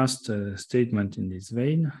 one last statement in this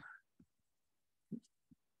vein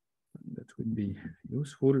that would be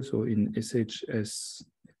useful. So in SHS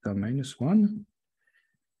eta minus 1,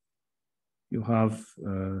 you have,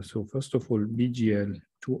 so first of all, BGL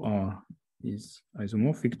 2R is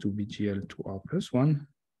isomorphic to BGL 2R plus 1.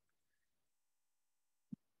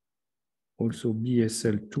 Also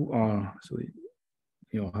BSL 2R, so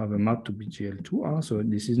you have a map to BGL 2R. So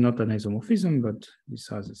this is not an isomorphism, but this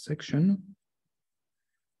has a section.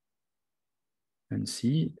 And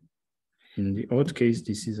C, in the odd case,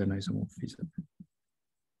 this is an isomorphism.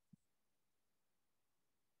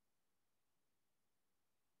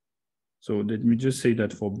 So let me just say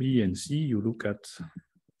that for B and C, you look at,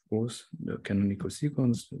 of course, the canonical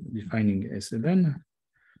sequence defining SLN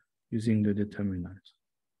using the determinant.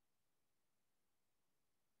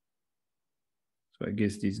 So I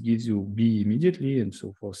guess this gives you B immediately. And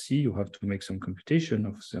so for C, you have to make some computation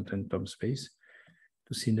of certain term space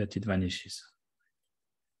to see that it vanishes.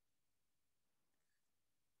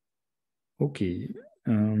 Okay.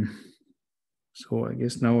 So I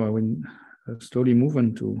guess now I will slowly move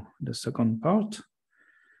on to the second part.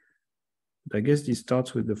 But I guess this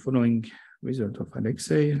starts with the following result of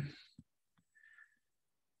Alexei.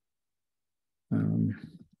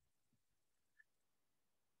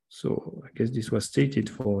 So I guess this was stated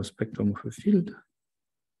for a spectrum of a field,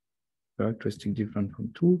 characteristic different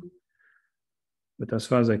from 2. But as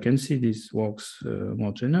far as I can see, this works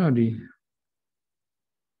more generally.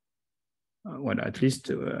 Well, at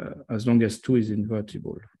least as long as 2 is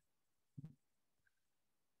invertible.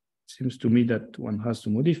 It seems to me that one has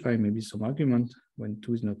to modify maybe some argument when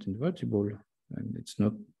 2 is not invertible. And it's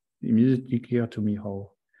not immediately clear to me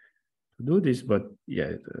how to do this, but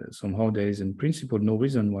yeah, somehow there is in principle no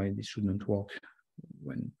reason why this shouldn't work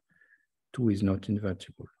when 2 is not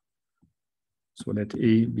invertible. So let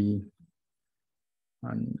A be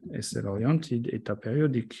an SL-oriented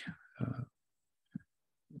eta-periodic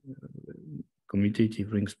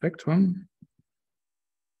commutative ring spectrum.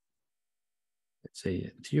 Let's say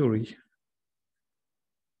a theory.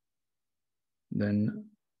 Then,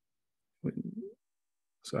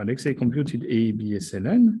 so Alexei computed A, B,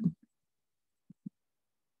 SLN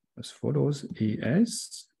as follows: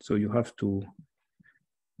 AS. So you have to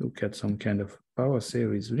look at some kind of power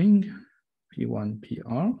series ring, P1,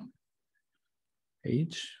 PR,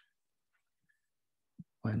 H,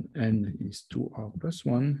 when N is 2R plus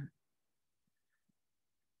 1.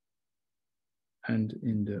 And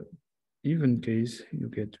in the even case, you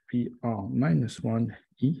get PR minus 1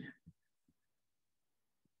 E.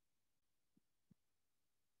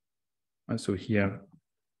 And so here,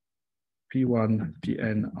 P1,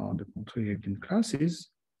 Pn are the Pontryagin classes.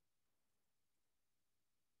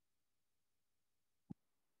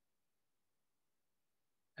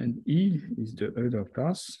 And E is the Euler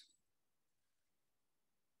class.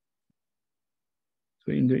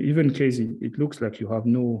 So in the even case, it looks like you have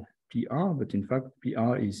no PR, but in fact,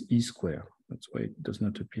 PR is E square. That's why it does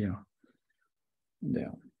not appear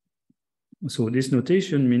there. So this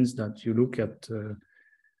notation means that you look at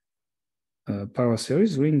power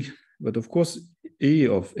series ring, but of course, A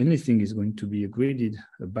of anything is going to be a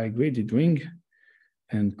bigraded ring,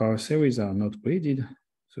 and power series are not graded.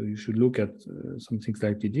 So you should look at something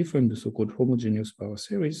slightly different, the so-called homogeneous power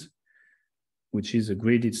series, which is a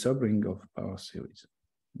graded subring of power series.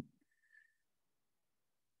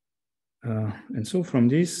 And so from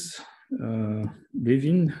this,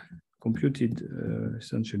 Levin computed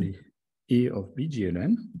essentially A of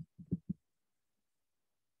BGLN.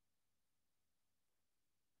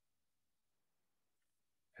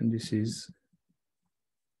 And this is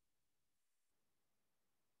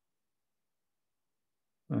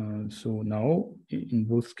So now in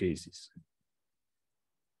both cases.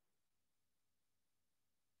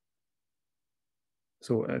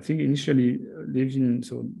 So I think initially Levin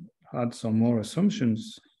had some more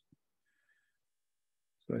assumptions.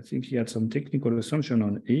 So I think he had some technical assumption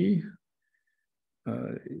on A.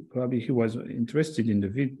 Probably he was interested in the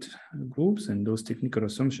Witt groups, and those technical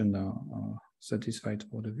assumptions are satisfied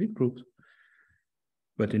for the Witt groups.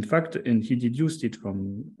 But in fact, and he deduced it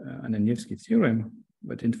from Ananievsky theorem,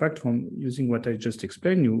 but in fact, from using what I just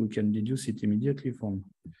explained you, we can deduce it immediately from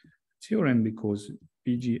theorem, because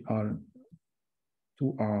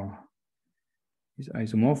BGR2R is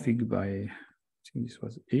isomorphic by, I think this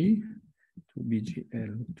was A, to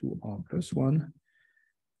BGL2R plus 1,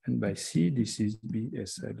 and by C, this is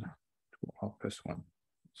BSL2R plus 1.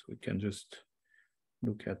 So we can just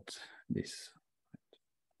look at this.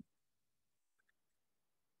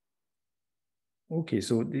 Okay,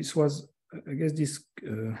 so this was, I guess this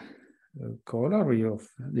corollary of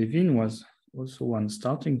Levin was also one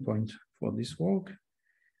starting point for this work,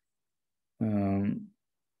 in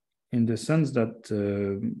the sense that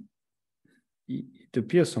it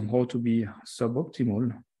appears somehow to be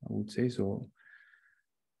suboptimal, I would say. So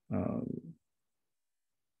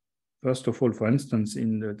first of all, for instance,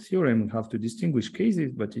 in the theorem, we have to distinguish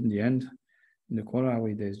cases, but in the end, in the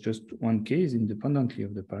corollary, there's just one case independently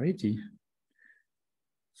of the parity.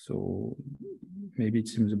 So maybe it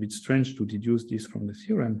seems a bit strange to deduce this from the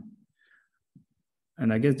theorem.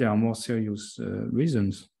 And I guess there are more serious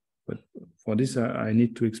reasons. But for this, I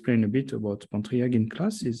need to explain a bit about Pontryagin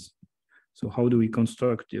classes. So how do we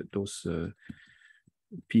construct those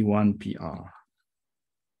P1, PR?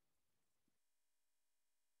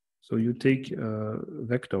 So you take a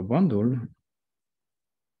vector bundle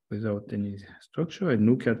without any structure and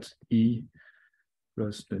look at E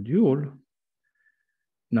plus the dual.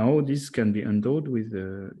 Now this can be endowed with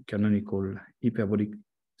the canonical hyperbolic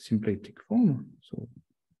symplectic form. So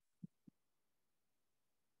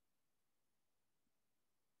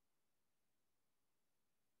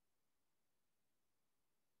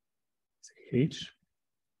H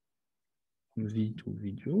from V to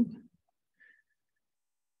V dual.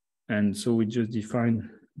 And so we just define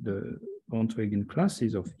the Pontryagin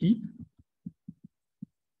classes of E.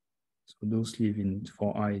 So those live in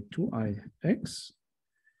 4i, 2i, x.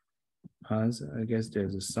 As I guess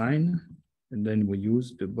there's a sign, and then we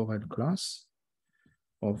use the Borel class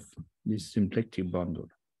of this symplectic bundle.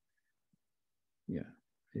 Yeah,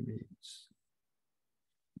 maybe it's.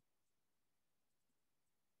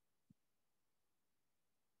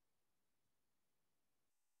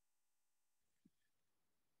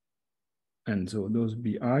 And so those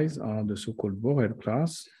BIs are the so-called Borel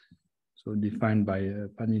class, so defined by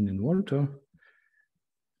Panin and Walter.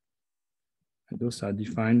 And those are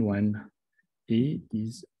defined when A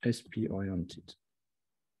is SP-oriented.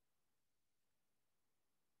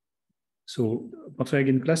 So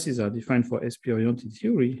Pontryagin classes are defined for SP-oriented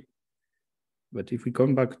theory, but if we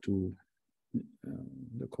come back to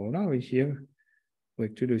the corollary here, we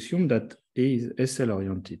actually assume that A is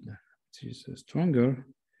SL-oriented, which is stronger.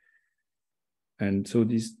 And so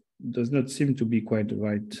this does not seem to be quite the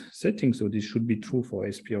right setting, so this should be true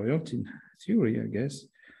for SP-oriented theory, I guess.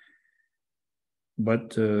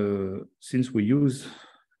 But since we use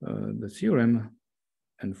the theorem,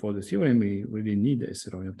 and for the theorem we really need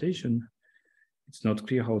SL orientation, it's not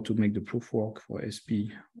clear how to make the proof work for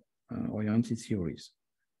SP-oriented theories.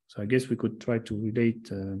 So I guess we could try to relate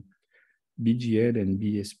BGL and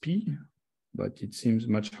BSP, but it seems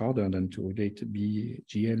much harder than to relate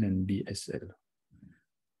BGL and BSL.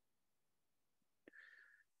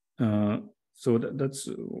 So that's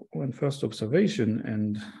one first observation.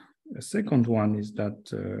 And a second one is that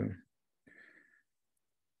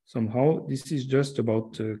somehow this is just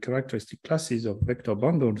about characteristic classes of vector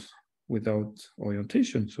bundles without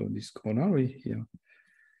orientation. So this corollary here.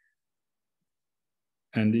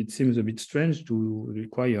 And it seems a bit strange to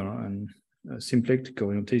require a symplectic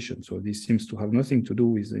orientation. So this seems to have nothing to do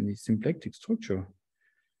with any symplectic structure.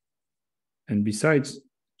 And besides,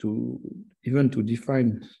 even to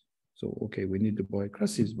define, so okay, we need the Borel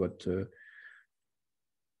classes, but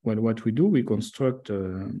well, what we do, we construct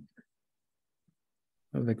a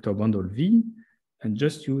vector bundle V and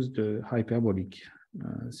just use the hyperbolic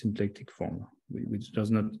symplectic form, which does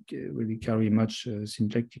not really carry much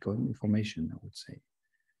symplectic information, I would say.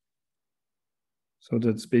 So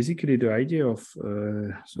that's basically the idea of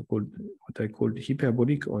so-called, what I call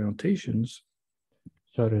hyperbolic orientations.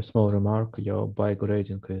 Sorry, a small remark. Your by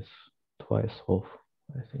grading is twice off,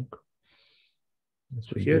 I think.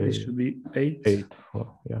 So here this should be 8. 8,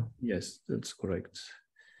 yeah. Yes, that's correct.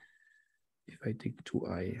 if I take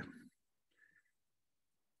 2i.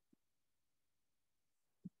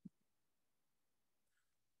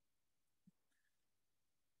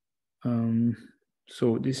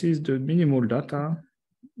 So this is the minimal data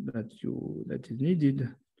that is needed.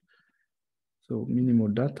 So minimal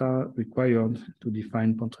data required to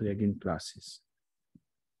define Pontryagin classes.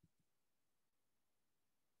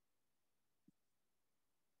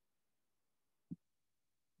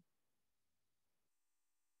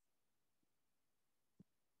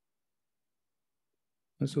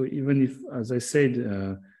 And so even if, as I said,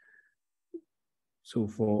 so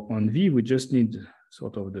on V, we just need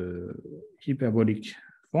sort of the hyperbolic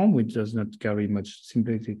form, which does not carry much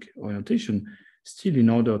symplectic orientation. Still, in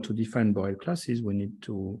order to define Borel classes, we need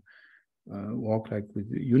to work like with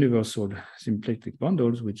universal symplectic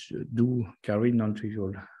bundles, which do carry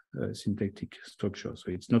non-trivial symplectic structure.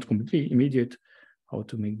 So it's not completely immediate how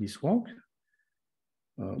to make this work.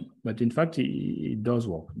 But in fact, it does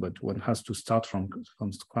work, but one has to start from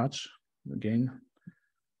scratch again.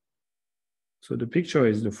 So the picture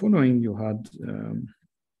is the following. You had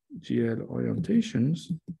GL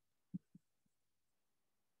orientations.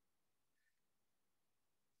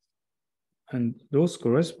 And those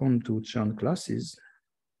correspond to Chern classes.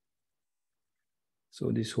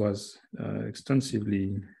 So this was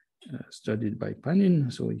extensively studied by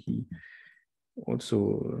Panin. So he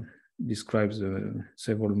also describes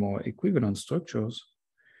several more equivalent structures.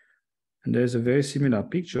 And there's a very similar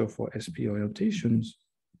picture for SP orientations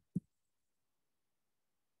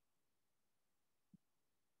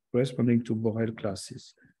corresponding to Borel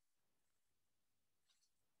classes.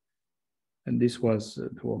 And this was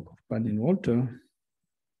the work of Panin-Walter.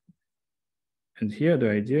 And here the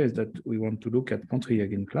idea is that we want to look at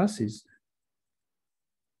Pontryagin classes.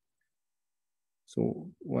 So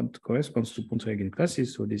what corresponds to Pontryagin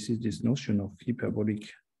classes? So this is this notion of hyperbolic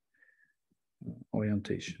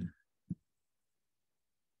orientation.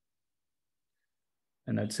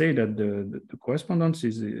 And I'd say that the correspondence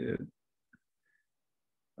is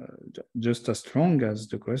just as strong as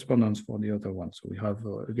the correspondence for the other one. So we have,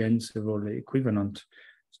 again, several equivalent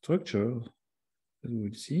structures, as we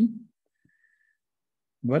will see.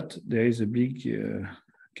 But there is a big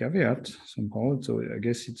caveat somehow. So I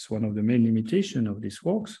guess it's one of the main limitations of this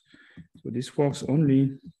works. So this works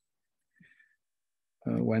only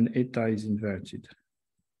when eta is inverted.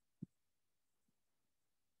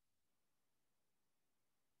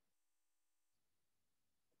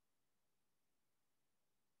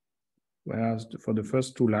 Whereas for the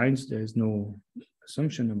first two lines, there is no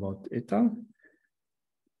assumption about eta.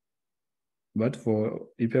 But for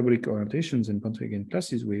hyperbolic orientations and Pontryagin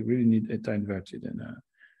classes, we really need eta inverted. And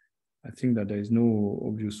I think that there is no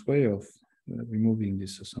obvious way of removing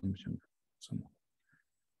this assumption.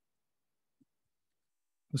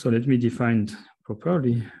 So let me define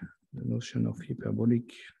properly the notion of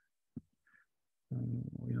hyperbolic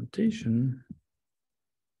orientation.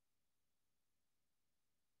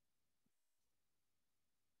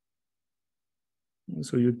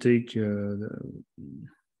 So you take the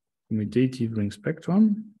commutative ring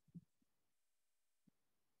spectrum.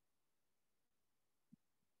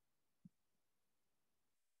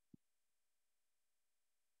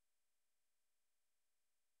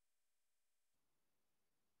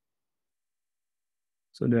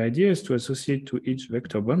 So the idea is to associate to each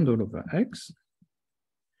vector bundle over X.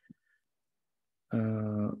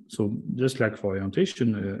 So just like for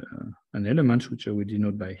orientation, an element which I will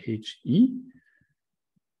denote by HE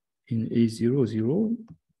in A00.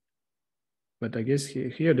 But I guess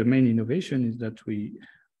here the main innovation is that we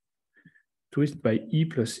twist by E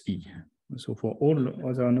plus E. So for all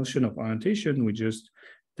other notion of orientation, we just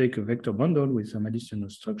take a vector bundle with some additional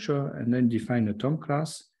structure and then define a Tom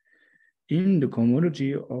class in the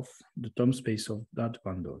cohomology of the Tom space of that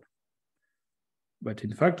bundle. But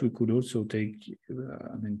in fact, we could also take,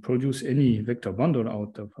 produce any vector bundle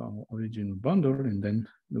out of our original bundle and then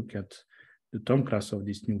look at the Tom class of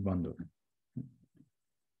this new bundle.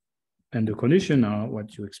 And the conditions are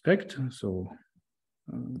what you expect. So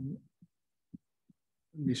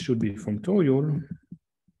this should be functorial.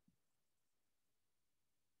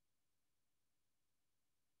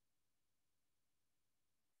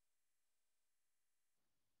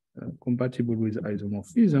 Compatible with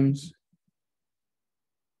isomorphisms.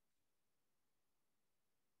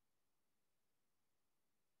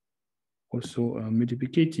 Also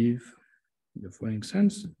multiplicative in the following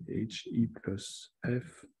sense, HE plus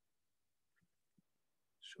F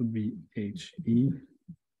should be HE.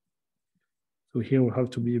 So here we'll have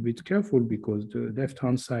to be a bit careful because the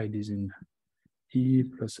left-hand side is in E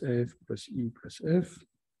plus F plus E plus F.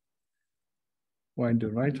 while the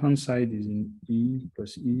right-hand side is in E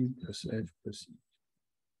plus F plus E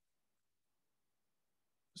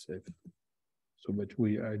plus F. So, but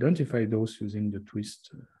we identify those using the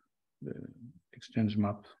twist, the exchange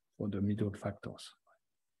map for the middle factors.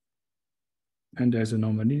 And there's a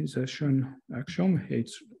normalization axiom.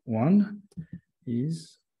 H1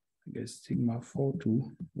 is, I guess, sigma 4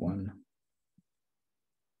 to 1.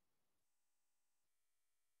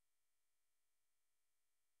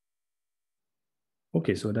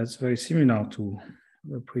 Okay, so that's very similar to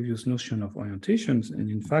the previous notion of orientations. And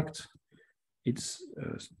in fact, it's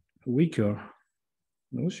a weaker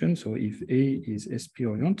notion. So if A is SP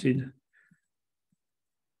oriented,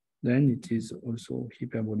 then it is also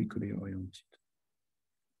hyperbolically oriented.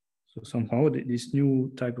 So somehow this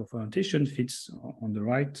new type of orientation fits on the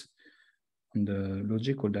right on the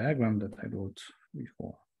logical diagram that I wrote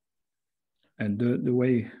before. And the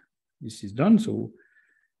way this is done, so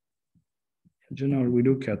in general, we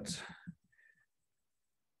look at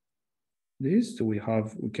this. So we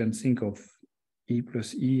can think of E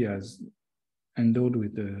plus E as endowed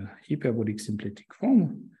with the hyperbolic symplectic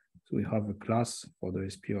form. So we have a class for the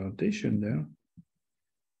SP orientation there,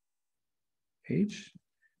 H.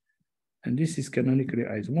 And this is canonically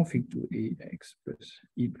isomorphic to AX plus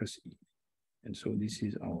E plus E. And so this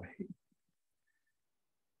is our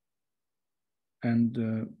A. And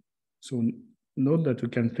so note that we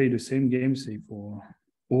can play the same game, say, for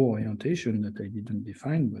O orientation that I didn't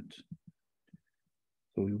define, but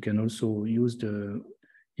so you can also use the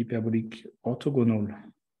hyperbolic orthogonal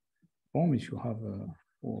form if you have a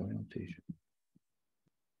O orientation.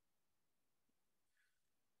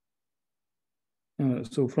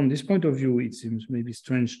 So from this point of view, it seems maybe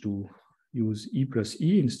strange to use E plus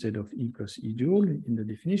E instead of E plus E dual in the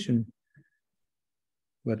definition.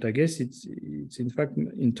 But I guess it's in fact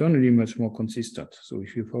internally much more consistent. So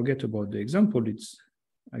if you forget about the example, it's,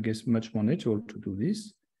 I guess, much more natural to do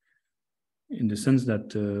this in the sense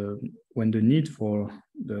that when the need for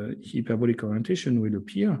the hyperbolic orientation will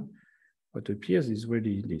appear, what appears is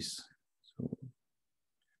really this.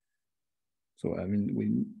 So I mean,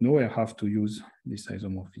 we know I have to use this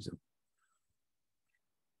isomorphism.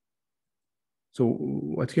 So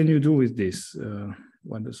what can you do with this?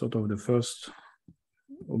 Well, the sort of the first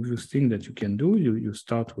obvious thing that you can do, you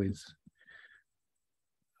start with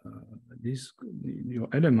this, your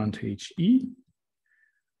element HE.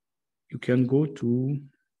 You can go to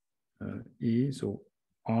E, so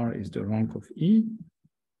R is the rank of E,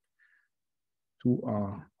 to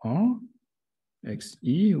R,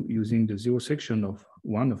 XE, using the zero section of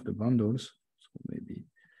one of the bundles. So maybe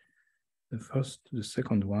the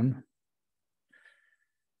second one.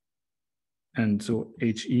 And so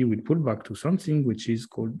HE will pull back to something which is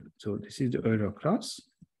called, so this is the Euler class.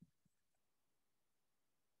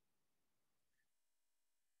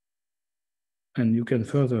 And you can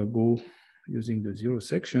further go using the zero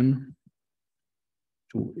section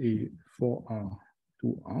to A4R,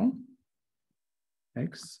 2R,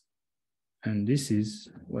 X. And this is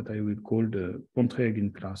what I will call the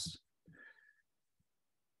Pontryagin class.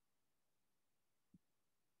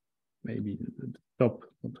 Maybe the top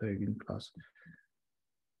Pontryagin class,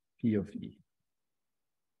 P of E.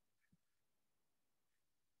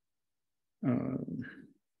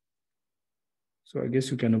 So I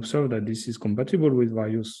guess you can observe that this is compatible with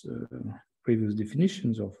various previous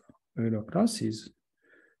definitions of Euler classes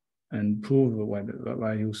and prove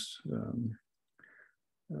various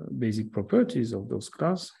basic properties of those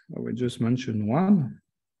classes. I will just mention one.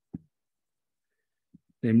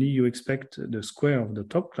 Namely, you expect the square of the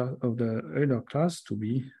top class of the Euler class to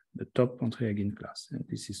be the top Pontryagin class. And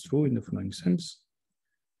this is true in the following sense.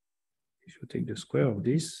 If you take the square of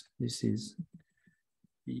this, this is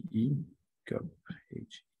E cup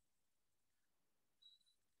H.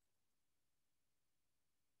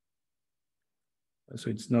 So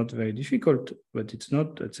it's not very difficult, but it's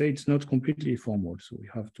not, let's say it's not completely formal. So we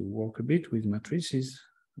have to work a bit with matrices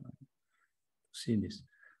to see this.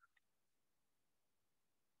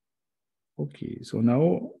 Okay, so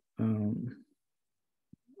now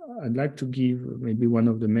I'd like to give maybe one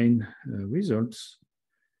of the main results.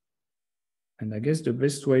 And I guess the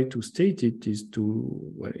best way to state it is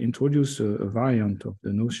to introduce a variant of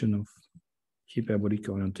the notion of hyperbolic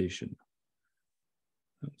orientation.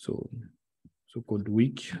 So-called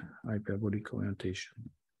weak hyperbolic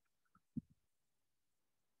orientation.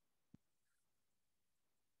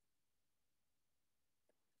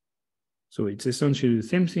 So it's essentially the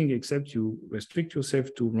same thing, except you restrict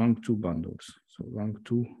yourself to rank 2 bundles. So rank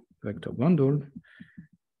 2 vector bundle,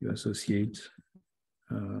 you associate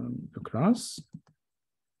the class.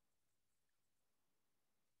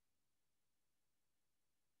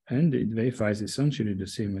 And it verifies essentially the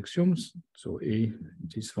same axioms. So A,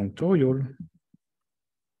 it is functorial.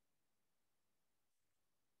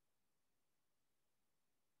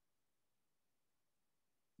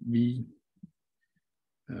 B,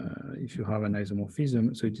 if you have an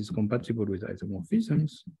isomorphism, so it is compatible with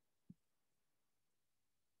isomorphisms.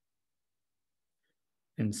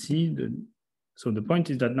 And C, so the point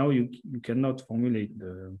is that now you cannot formulate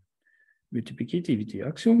the multiplicativity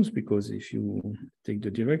axioms, because if you take the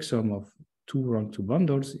direct sum of two rank 2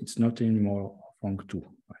 bundles, it's not anymore rank 2,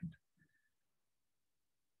 right?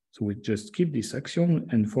 So we just keep this axiom,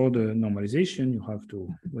 and for the normalization, you have to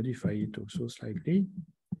modify it also slightly.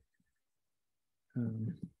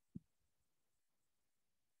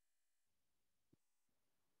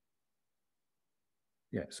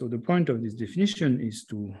 Yeah, so the point of this definition is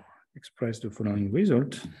to express the following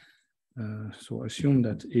result. So assume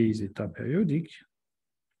that A is eta-periodic.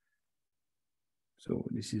 So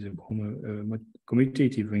this is a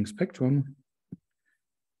commutative ring spectrum.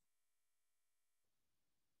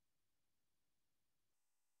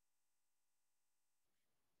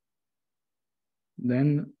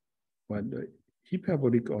 Then, well, the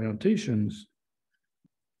hyperbolic orientations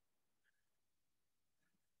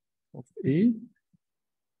of A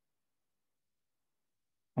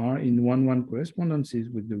are in 1-1 correspondences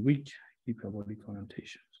with the weak hyperbolic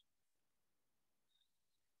orientations.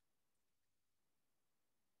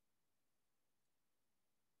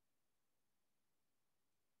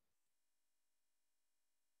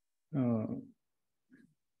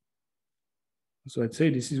 So I'd say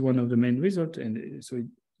this is one of the main results, and so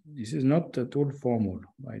this is not at all formal,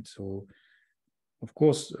 right? So, of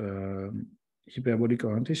course, hyperbolic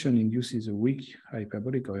orientation induces a weak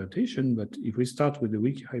hyperbolic orientation, but if we start with the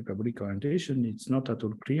weak hyperbolic orientation, it's not at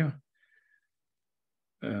all clear.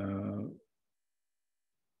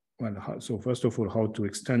 So first of all, how to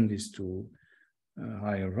extend this to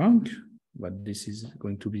higher rank, but this is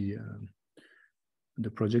going to be the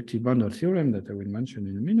projective bundle theorem that I will mention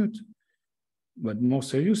in a minute. But more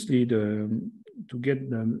seriously, to get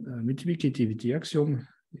the multiplicativity axiom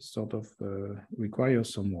is sort of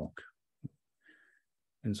requires some work.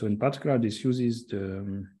 And so in particular, this uses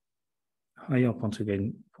the higher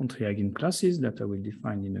Pontryagin classes that I will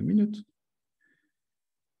define in a minute.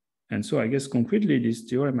 And so I guess concretely, this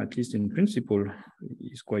theorem, at least in principle,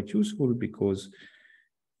 is quite useful, because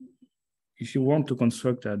if you want to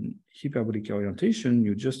construct an hyperbolic orientation,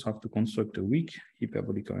 you just have to construct a weak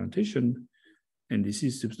hyperbolic orientation. And this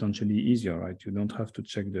is substantially easier, right? You don't have to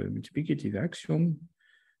check the multiplicative axiom.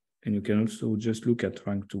 And you can also just look at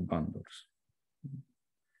rank 2 bundles.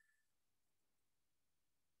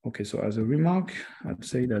 Okay, so as a remark, I'd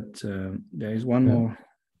say that there is one more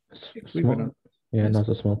equivalent. Yeah,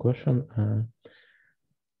 another small question. I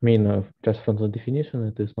mean, just from the definition,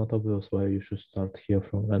 it is not obvious why you should start here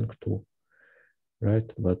from rank 2,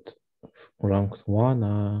 right? But rank 1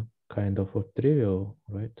 are kind of trivial,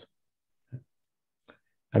 right?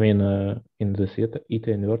 I mean, in this eta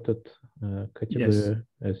inverted category, yes,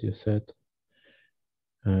 as you said.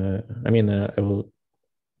 I mean, I will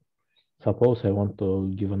suppose I want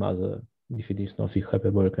to give another definition of the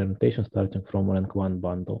hyperbolic orientation starting from rank 1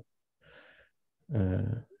 bundle.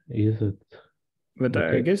 Is it? But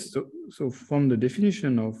okay? I guess so. From the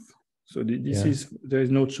definition of this is there is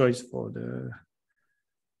no choice for the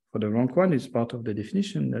rank 1. It's part of the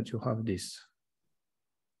definition that you have this.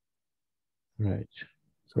 Right.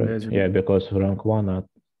 So right. Yeah, because rank 1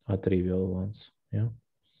 are trivial ones. Yeah.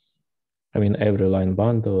 I mean, every line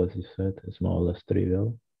bundle, as you said, is more or less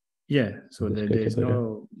trivial. Yeah. So there is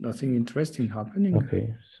nothing interesting happening.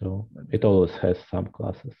 Okay. So it always has some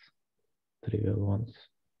classes, trivial ones.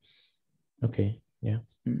 Okay. Yeah.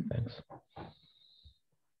 Thanks.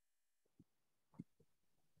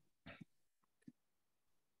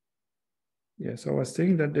 Yeah. So I was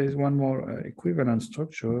saying that there is one more equivalent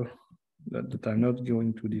structure that I'm not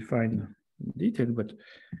going to define in detail, but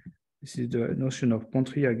this is the notion of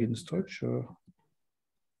Pontryagin structure,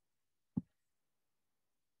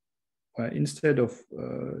 where instead of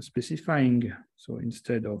specifying, so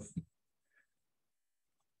instead of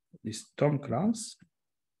this Tom class,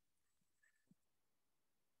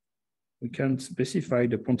 we can specify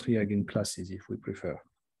the Pontryagin classes if we prefer.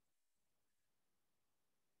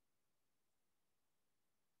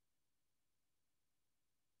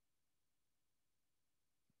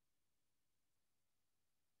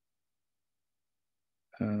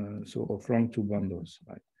 So of rank 2 bundles,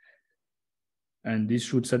 right? And this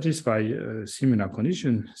should satisfy a similar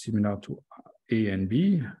condition, similar to A and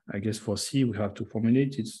B. I guess for C, we have to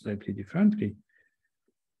formulate it slightly differently.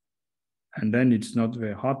 And then it's not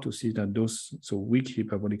very hard to see that those, so weak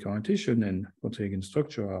hyperbolic orientation and Pontryagin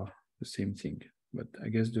structure are the same thing. But I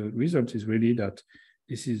guess the result is really that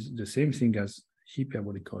this is the same thing as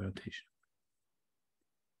hyperbolic orientation.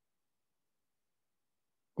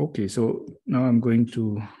 Okay, so now I'm going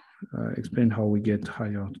to explain how we get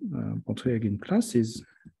higher Pontryagin classes.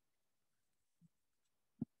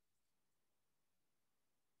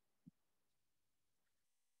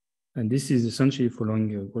 And this is essentially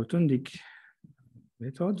following a Grothendieck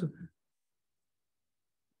method.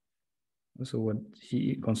 So what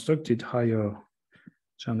he constructed higher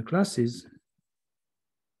channel classes,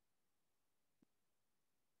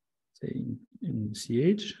 say in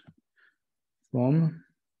CH, from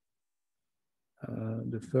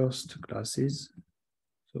the first classes,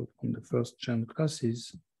 so from the first channel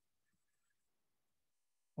classes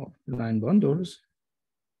of line bundles.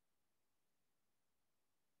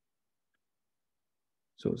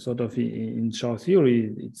 So sort of in chart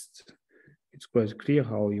theory, it's quite clear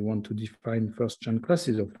how you want to define first channel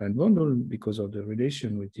classes of line bundle because of the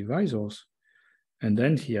relation with divisors. And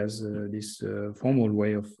then he has this formal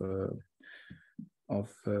way of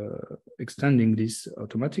extending this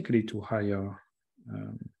automatically to higher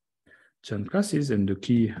channel classes. And the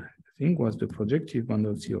key thing was the projective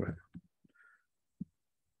bundle theorem,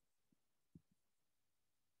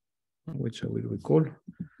 which I will recall.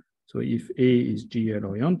 So if A is GL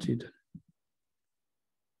oriented,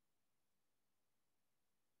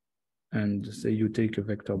 and say you take a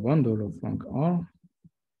vector bundle of rank R,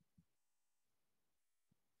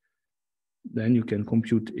 then you can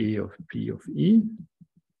compute A of P of E.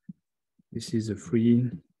 This is a free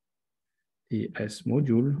AS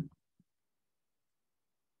module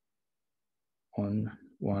on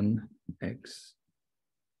 1x.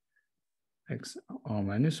 X R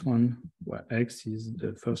minus 1, where X is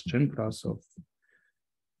the first chain class of,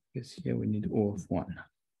 I guess here we need O of 1.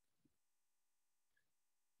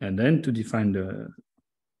 And then to define the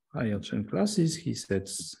higher chain classes, he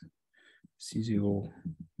sets C0,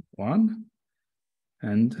 1,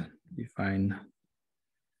 and define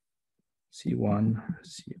C1,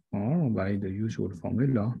 CR by the usual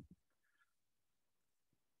formula.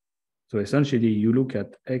 So essentially you look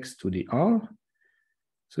at X to the R.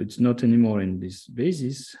 So it's not anymore in this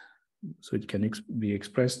basis. So it can be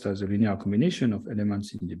expressed as a linear combination of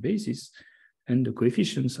elements in the basis, and the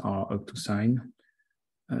coefficients are up to sign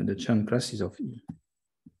the channel classes of E.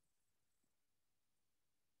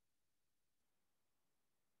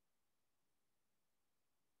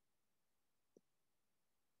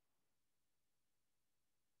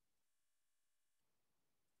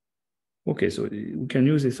 Okay, so we can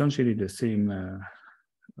use essentially the same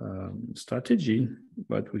strategy,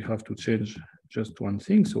 but we have to change just one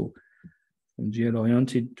thing. So from GL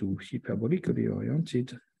oriented to hyperbolically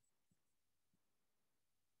oriented.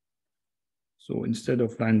 So instead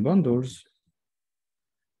of line bundles,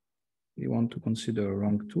 we want to consider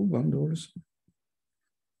rank 2 bundles.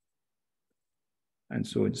 And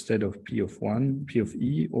so instead of P of 1, P of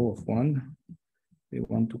E, O of 1, we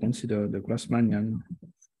want to consider the Grassmannian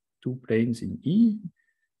 2 planes in E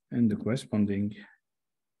and the corresponding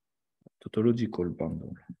tautological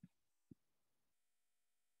bundle.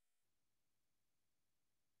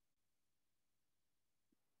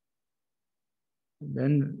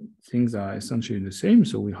 Then things are essentially the same.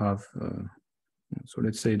 So we have, so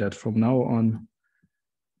let's say that from now on,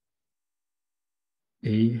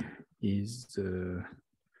 A is the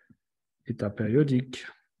eta-periodic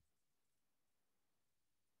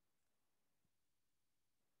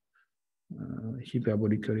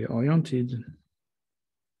hyperbolically oriented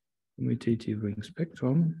commutative ring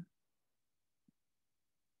spectrum.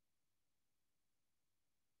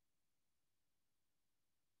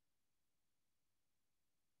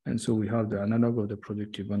 And so we have the analog of the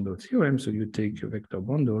projective bundle theorem. So you take a vector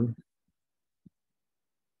bundle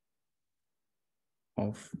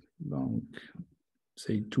of rank,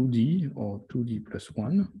 say 2D or 2D plus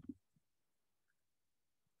 1.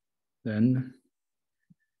 Then,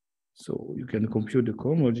 so you can compute the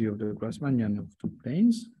cohomology of the Grassmannian of 2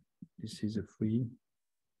 planes. This is a free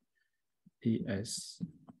AS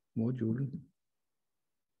module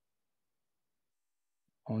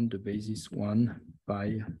on the basis 1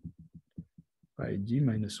 pi D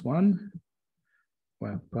minus 1,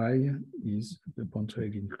 where pi is the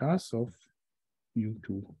Pontryagin class of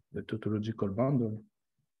U2, the tautological bundle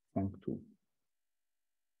rank 2.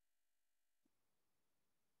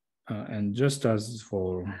 And just as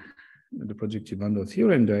for the projective bundle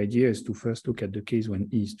theorem, the idea is to first look at the case when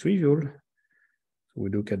E is trivial. So we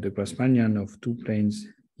look at the Grassmannian of 2 planes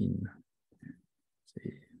in,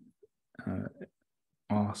 say,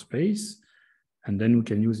 R space, and then we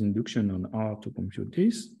can use induction on R to compute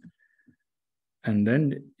this. And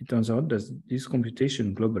then it turns out that this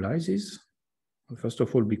computation globalizes, first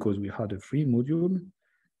of all, because we had a free module,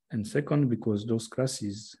 and second, because those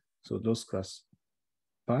classes, so those class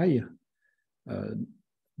pi,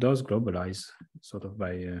 does globalize sort of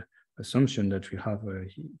by assumption that we have a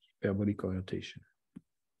hyperbolic orientation.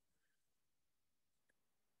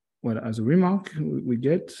 Well, as a remark, we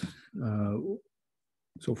get,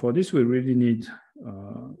 so for this, we really need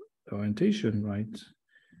orientation, right,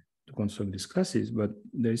 to construct these classes, but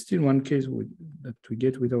there is still one case that we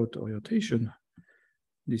get without orientation.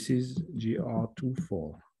 This is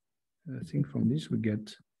GR24. I think from this we get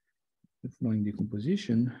the following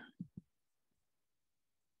decomposition.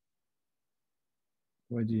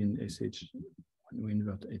 Already in SH when we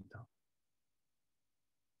invert eta.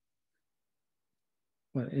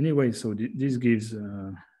 Well, anyway, so this gives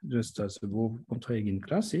just as above Pontryagin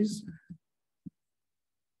classes.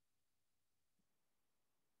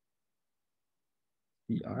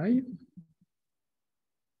 EI,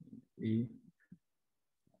 E.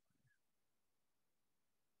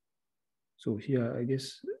 So here, I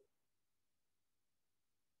guess,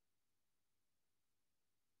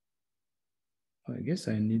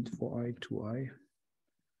 I need for I to I,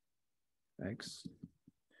 X.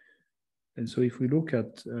 And so if we look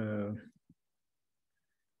at the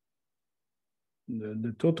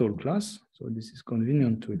total class, so this is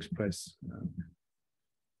convenient to express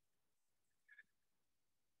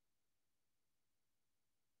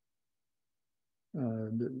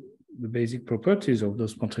the basic properties of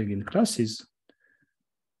those Pontryagin classes.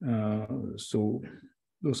 So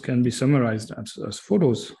those can be summarized as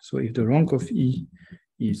follows. So if the rank of E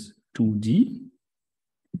is 2D,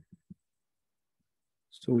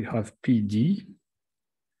 so we have PD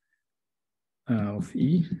of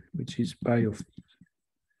E, which is pi of E.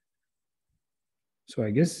 So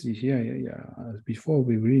I guess here, yeah, as before,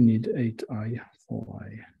 we really need 8i,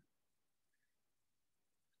 4i.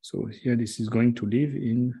 So here, this is going to live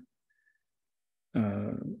in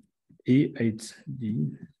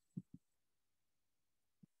A8D,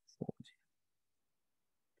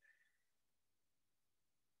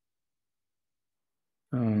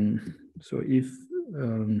 4D. So if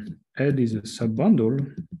L is a subbundle,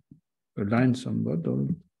 a line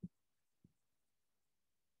subbundle,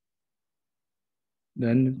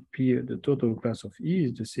 then P, the total class of E,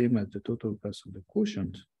 is the same as the total class of the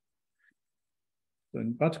quotient. So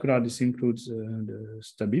in particular, this includes the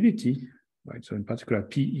stability, right? So in particular,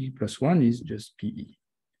 PE plus 1 is just PE.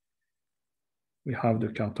 We have the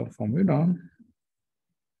Carter formula.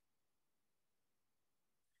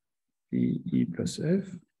 PE plus F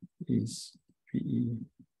is PE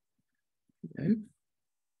F.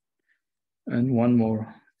 And one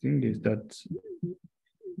more thing is that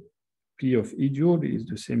P of E dual is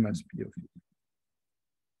the same as P of E.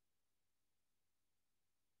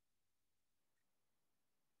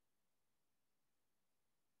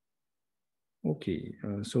 Okay,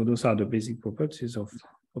 so those are the basic properties of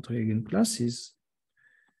Pontryagin classes.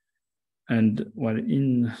 And well,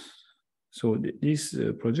 so this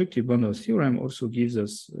projective bundle theorem also gives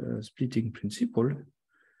us a splitting principle.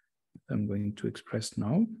 I'm going to express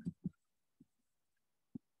now.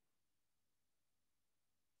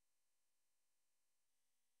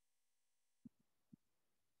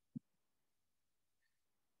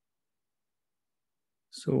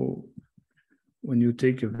 So when you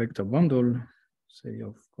take a vector bundle, say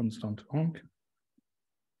of constant rank,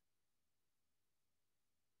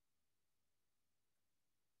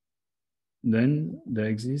 then there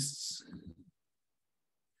exists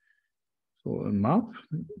so a map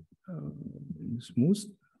smooth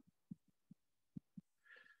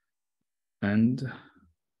and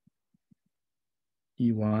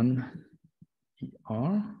E1,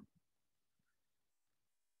 ER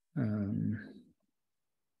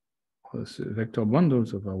was vector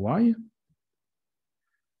bundles over Y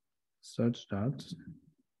such that,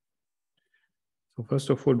 so first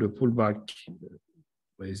of all, the pullback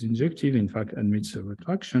is injective, in fact, admits a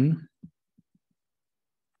retraction.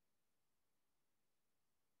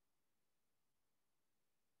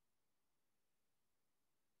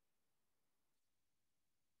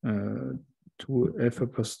 To F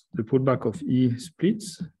plus the pullback of E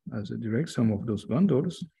splits as a direct sum of those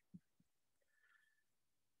bundles.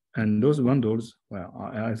 And those bundles, well,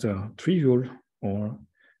 are either trivial or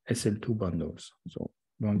SL2 bundles. So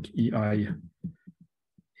rank EI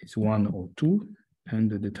is 1 or 2,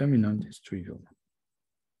 and the determinant is trivial.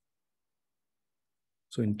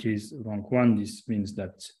 So in case rank 1, this means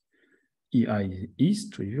that EI is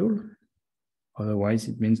trivial. Otherwise,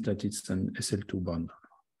 it means that it's an SL2 bundle.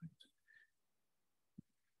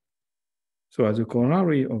 So as a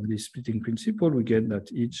corollary of this splitting principle, we get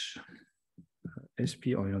that each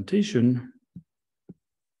SP orientation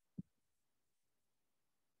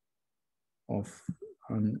of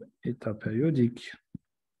an eta-periodic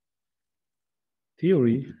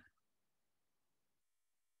theory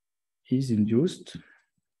is induced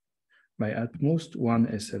by at most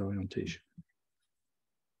one SL orientation.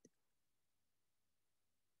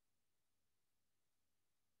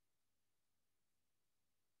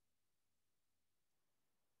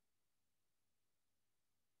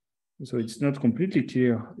 So it's not completely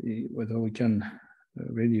clear whether we can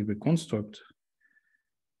really reconstruct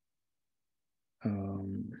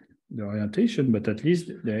the orientation, but at least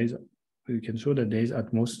we can show that there is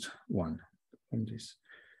at most one from this.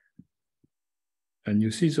 And you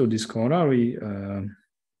see, so this corollary,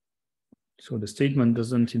 so the statement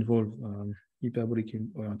doesn't involve hyperbolic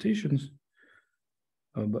orientations,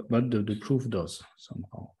 but the proof does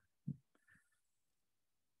somehow.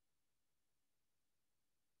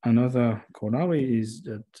 Another corollary is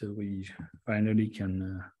that we finally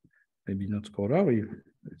can, maybe not corollary,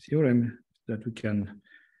 theorem, that we can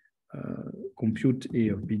compute A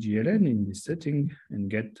of BGLN in this setting and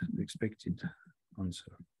get the expected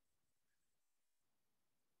answer.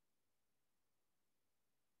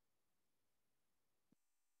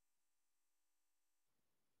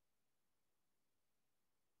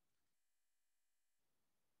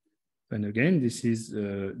 And again, this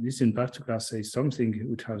in particular says something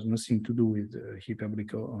which has nothing to do with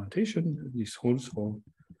hyperbolic orientation. This holds for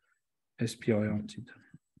SP oriented.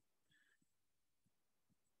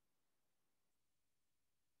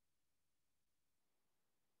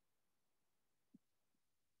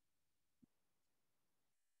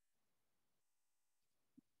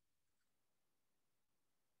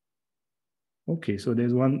 Okay, so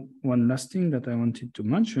there's one last thing that I wanted to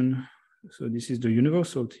mention. So this is the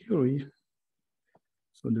universal theory.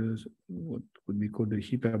 So there's what would be called the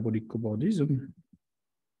hyperbolic cobordism.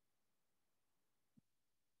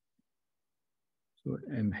 So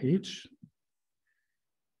MH.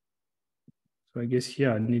 So I guess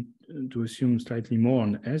here I need to assume slightly more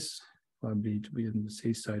on S, probably to be on the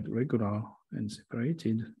safe side regular and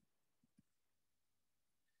separated.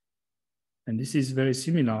 And this is very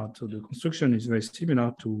similar to the construction is very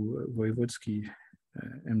similar to Voevodsky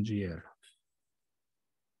MGL.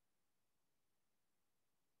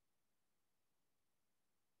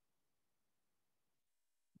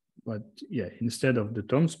 But yeah, instead of the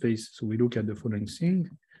term space, so we look at the following thing,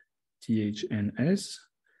 THNS.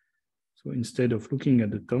 So instead of looking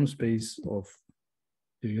at the term space of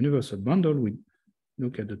the universal bundle, we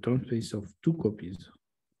look at the term space of two copies.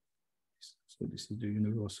 So this is the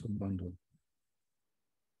universal bundle.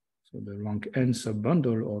 So the rank N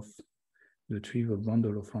subbundle of the trivial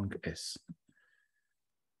bundle of rank S.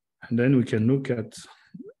 And then we can look at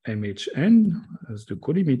MHN as the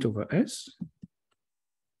colimit over S.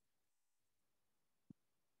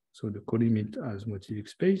 So the colimit as motivic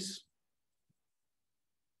space.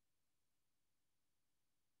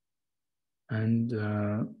 And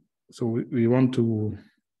so we want to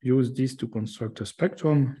use this to construct a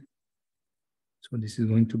spectrum. So this is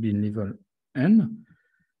going to be in level N.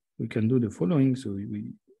 We can do the following. So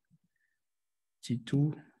we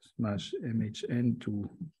T2 smash MHN to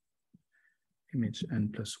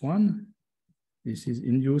MHN plus 1. This is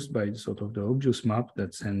induced by sort of the obvious map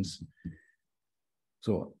that sends,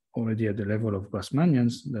 so already at the level of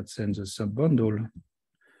Grassmannians, that sends a subbundle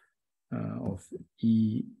of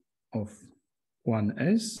E of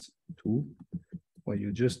 1S to where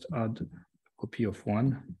you just add a copy of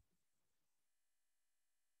 1.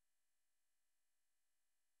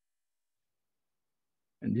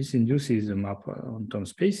 And this induces a map on term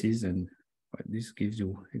spaces, and this gives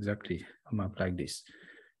you exactly a map like this.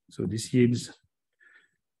 So this yields,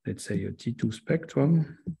 let's say, a T2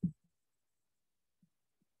 spectrum,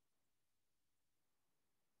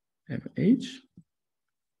 MH.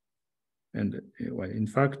 And well, in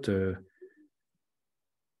fact,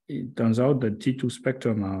 it turns out that T2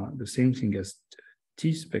 spectrum are the same thing as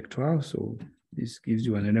T spectra. So this gives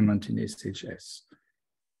you an element in SHS.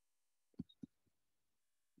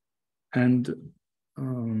 And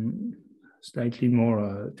slightly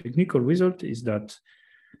more technical result is that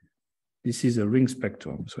this is a ring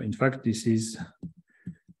spectrum. So in fact, this is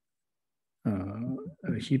a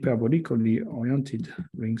hyperbolically oriented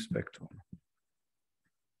ring spectrum.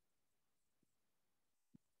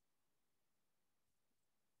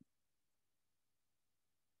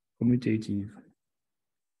 Commutative.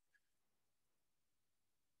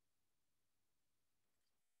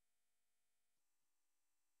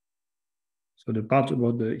 So the part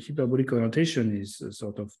about the hyperbolic orientation is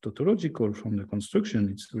sort of tautological from the construction.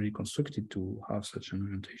 It's really constructed to have such an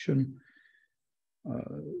orientation.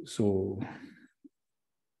 So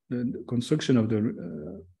the construction of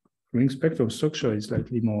the ring spectrum structure is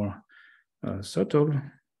slightly more subtle,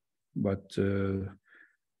 but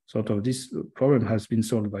sort of this problem has been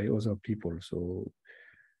solved by other people. So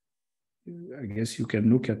I guess you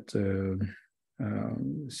can look at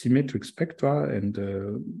symmetric spectra and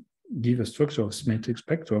give a structure of symmetric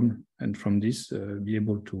spectrum, and from this be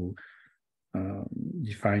able to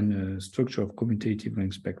define a structure of commutative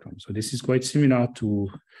ring spectrum. So this is quite similar to,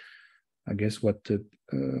 I guess, what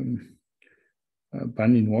Pan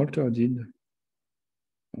Walter did.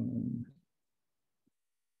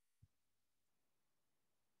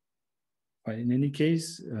 In any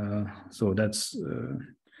case, so that's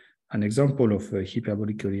an example of a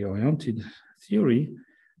hyperbolically oriented theory.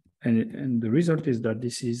 And the result is that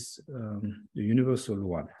this is the universal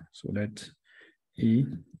one. So let E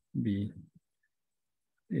be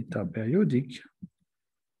eta-periodic.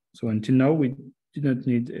 So until now, we didn't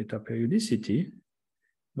need eta-periodicity,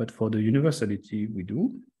 but for the universality, we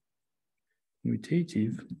do.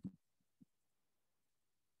 Commutative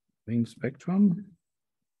ring spectrum.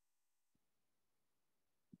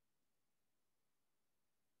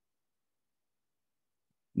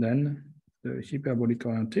 Then the hyperbolic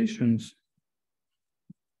orientations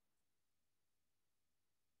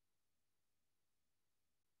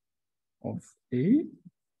of A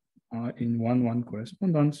are in 1-1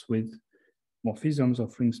 correspondence with morphisms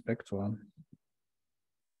of ring spectra.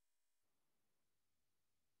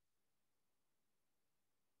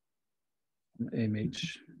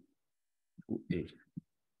 MH to A.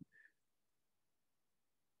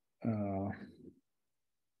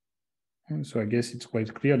 So I guess it's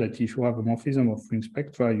quite clear that if you have a morphism of ring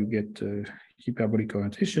spectra, you get hyperbolic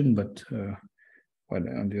orientation, but well,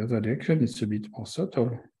 on the other direction, it's a bit more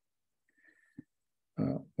subtle.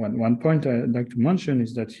 One point I'd like to mention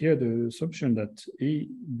is that here the assumption that A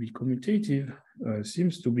be commutative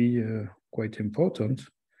seems to be quite important.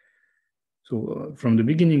 So from the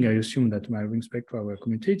beginning, I assumed that my ring spectra were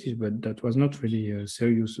commutative, but that was not really a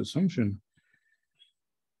serious assumption,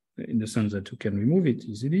 in the sense that you can remove it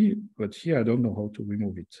easily, but here I don't know how to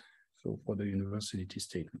remove it. So for the universality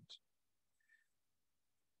statement.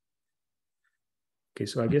 Okay,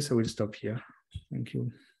 so I guess I will stop here. Thank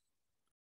you.